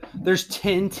 there's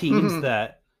 10 teams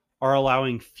that are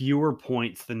allowing fewer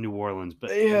points than New Orleans, but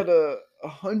they had a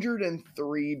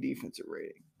 103 defensive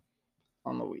rating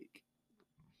on the week.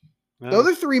 The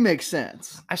other 3 make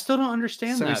sense. I still don't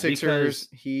understand 76ers, that because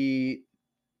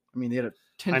they had a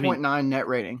 10.9 net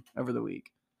rating over the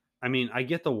week. I mean, I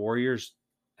get the Warriors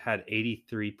had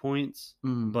 83 points,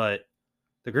 but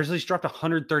the Grizzlies dropped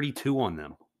 132 on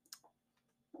them.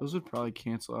 Those would probably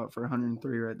cancel out for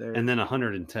 103 right there. And then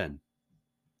 110.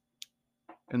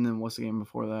 And then what's the game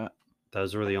before that?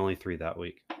 Those were the only 3 that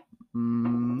week. I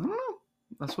don't know.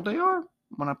 That's what they are.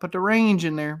 When I put the range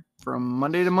in there from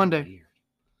Monday to Monday. Weird.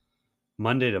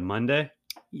 Monday to Monday?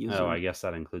 Yes, I guess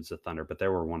that includes the Thunder, but they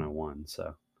were 101,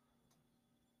 so.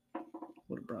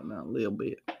 Would have brought them out a little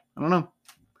bit. I don't know.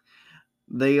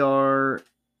 They are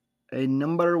a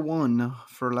number 1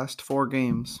 for last 4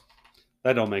 games.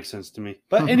 That don't make sense to me.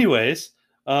 But anyways,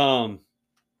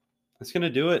 that's going to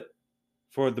do it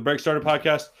for the Break Starter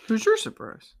podcast. Who's your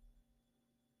surprise?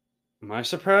 My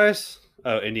surprise?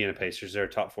 Oh, Indiana Pacers. They're a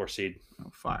top 4 seed. Oh,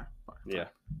 fire. Yeah.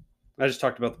 I just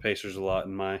talked about the Pacers a lot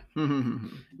in my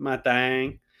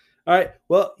thing. All right.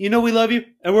 Well, we love you,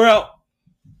 and we're out.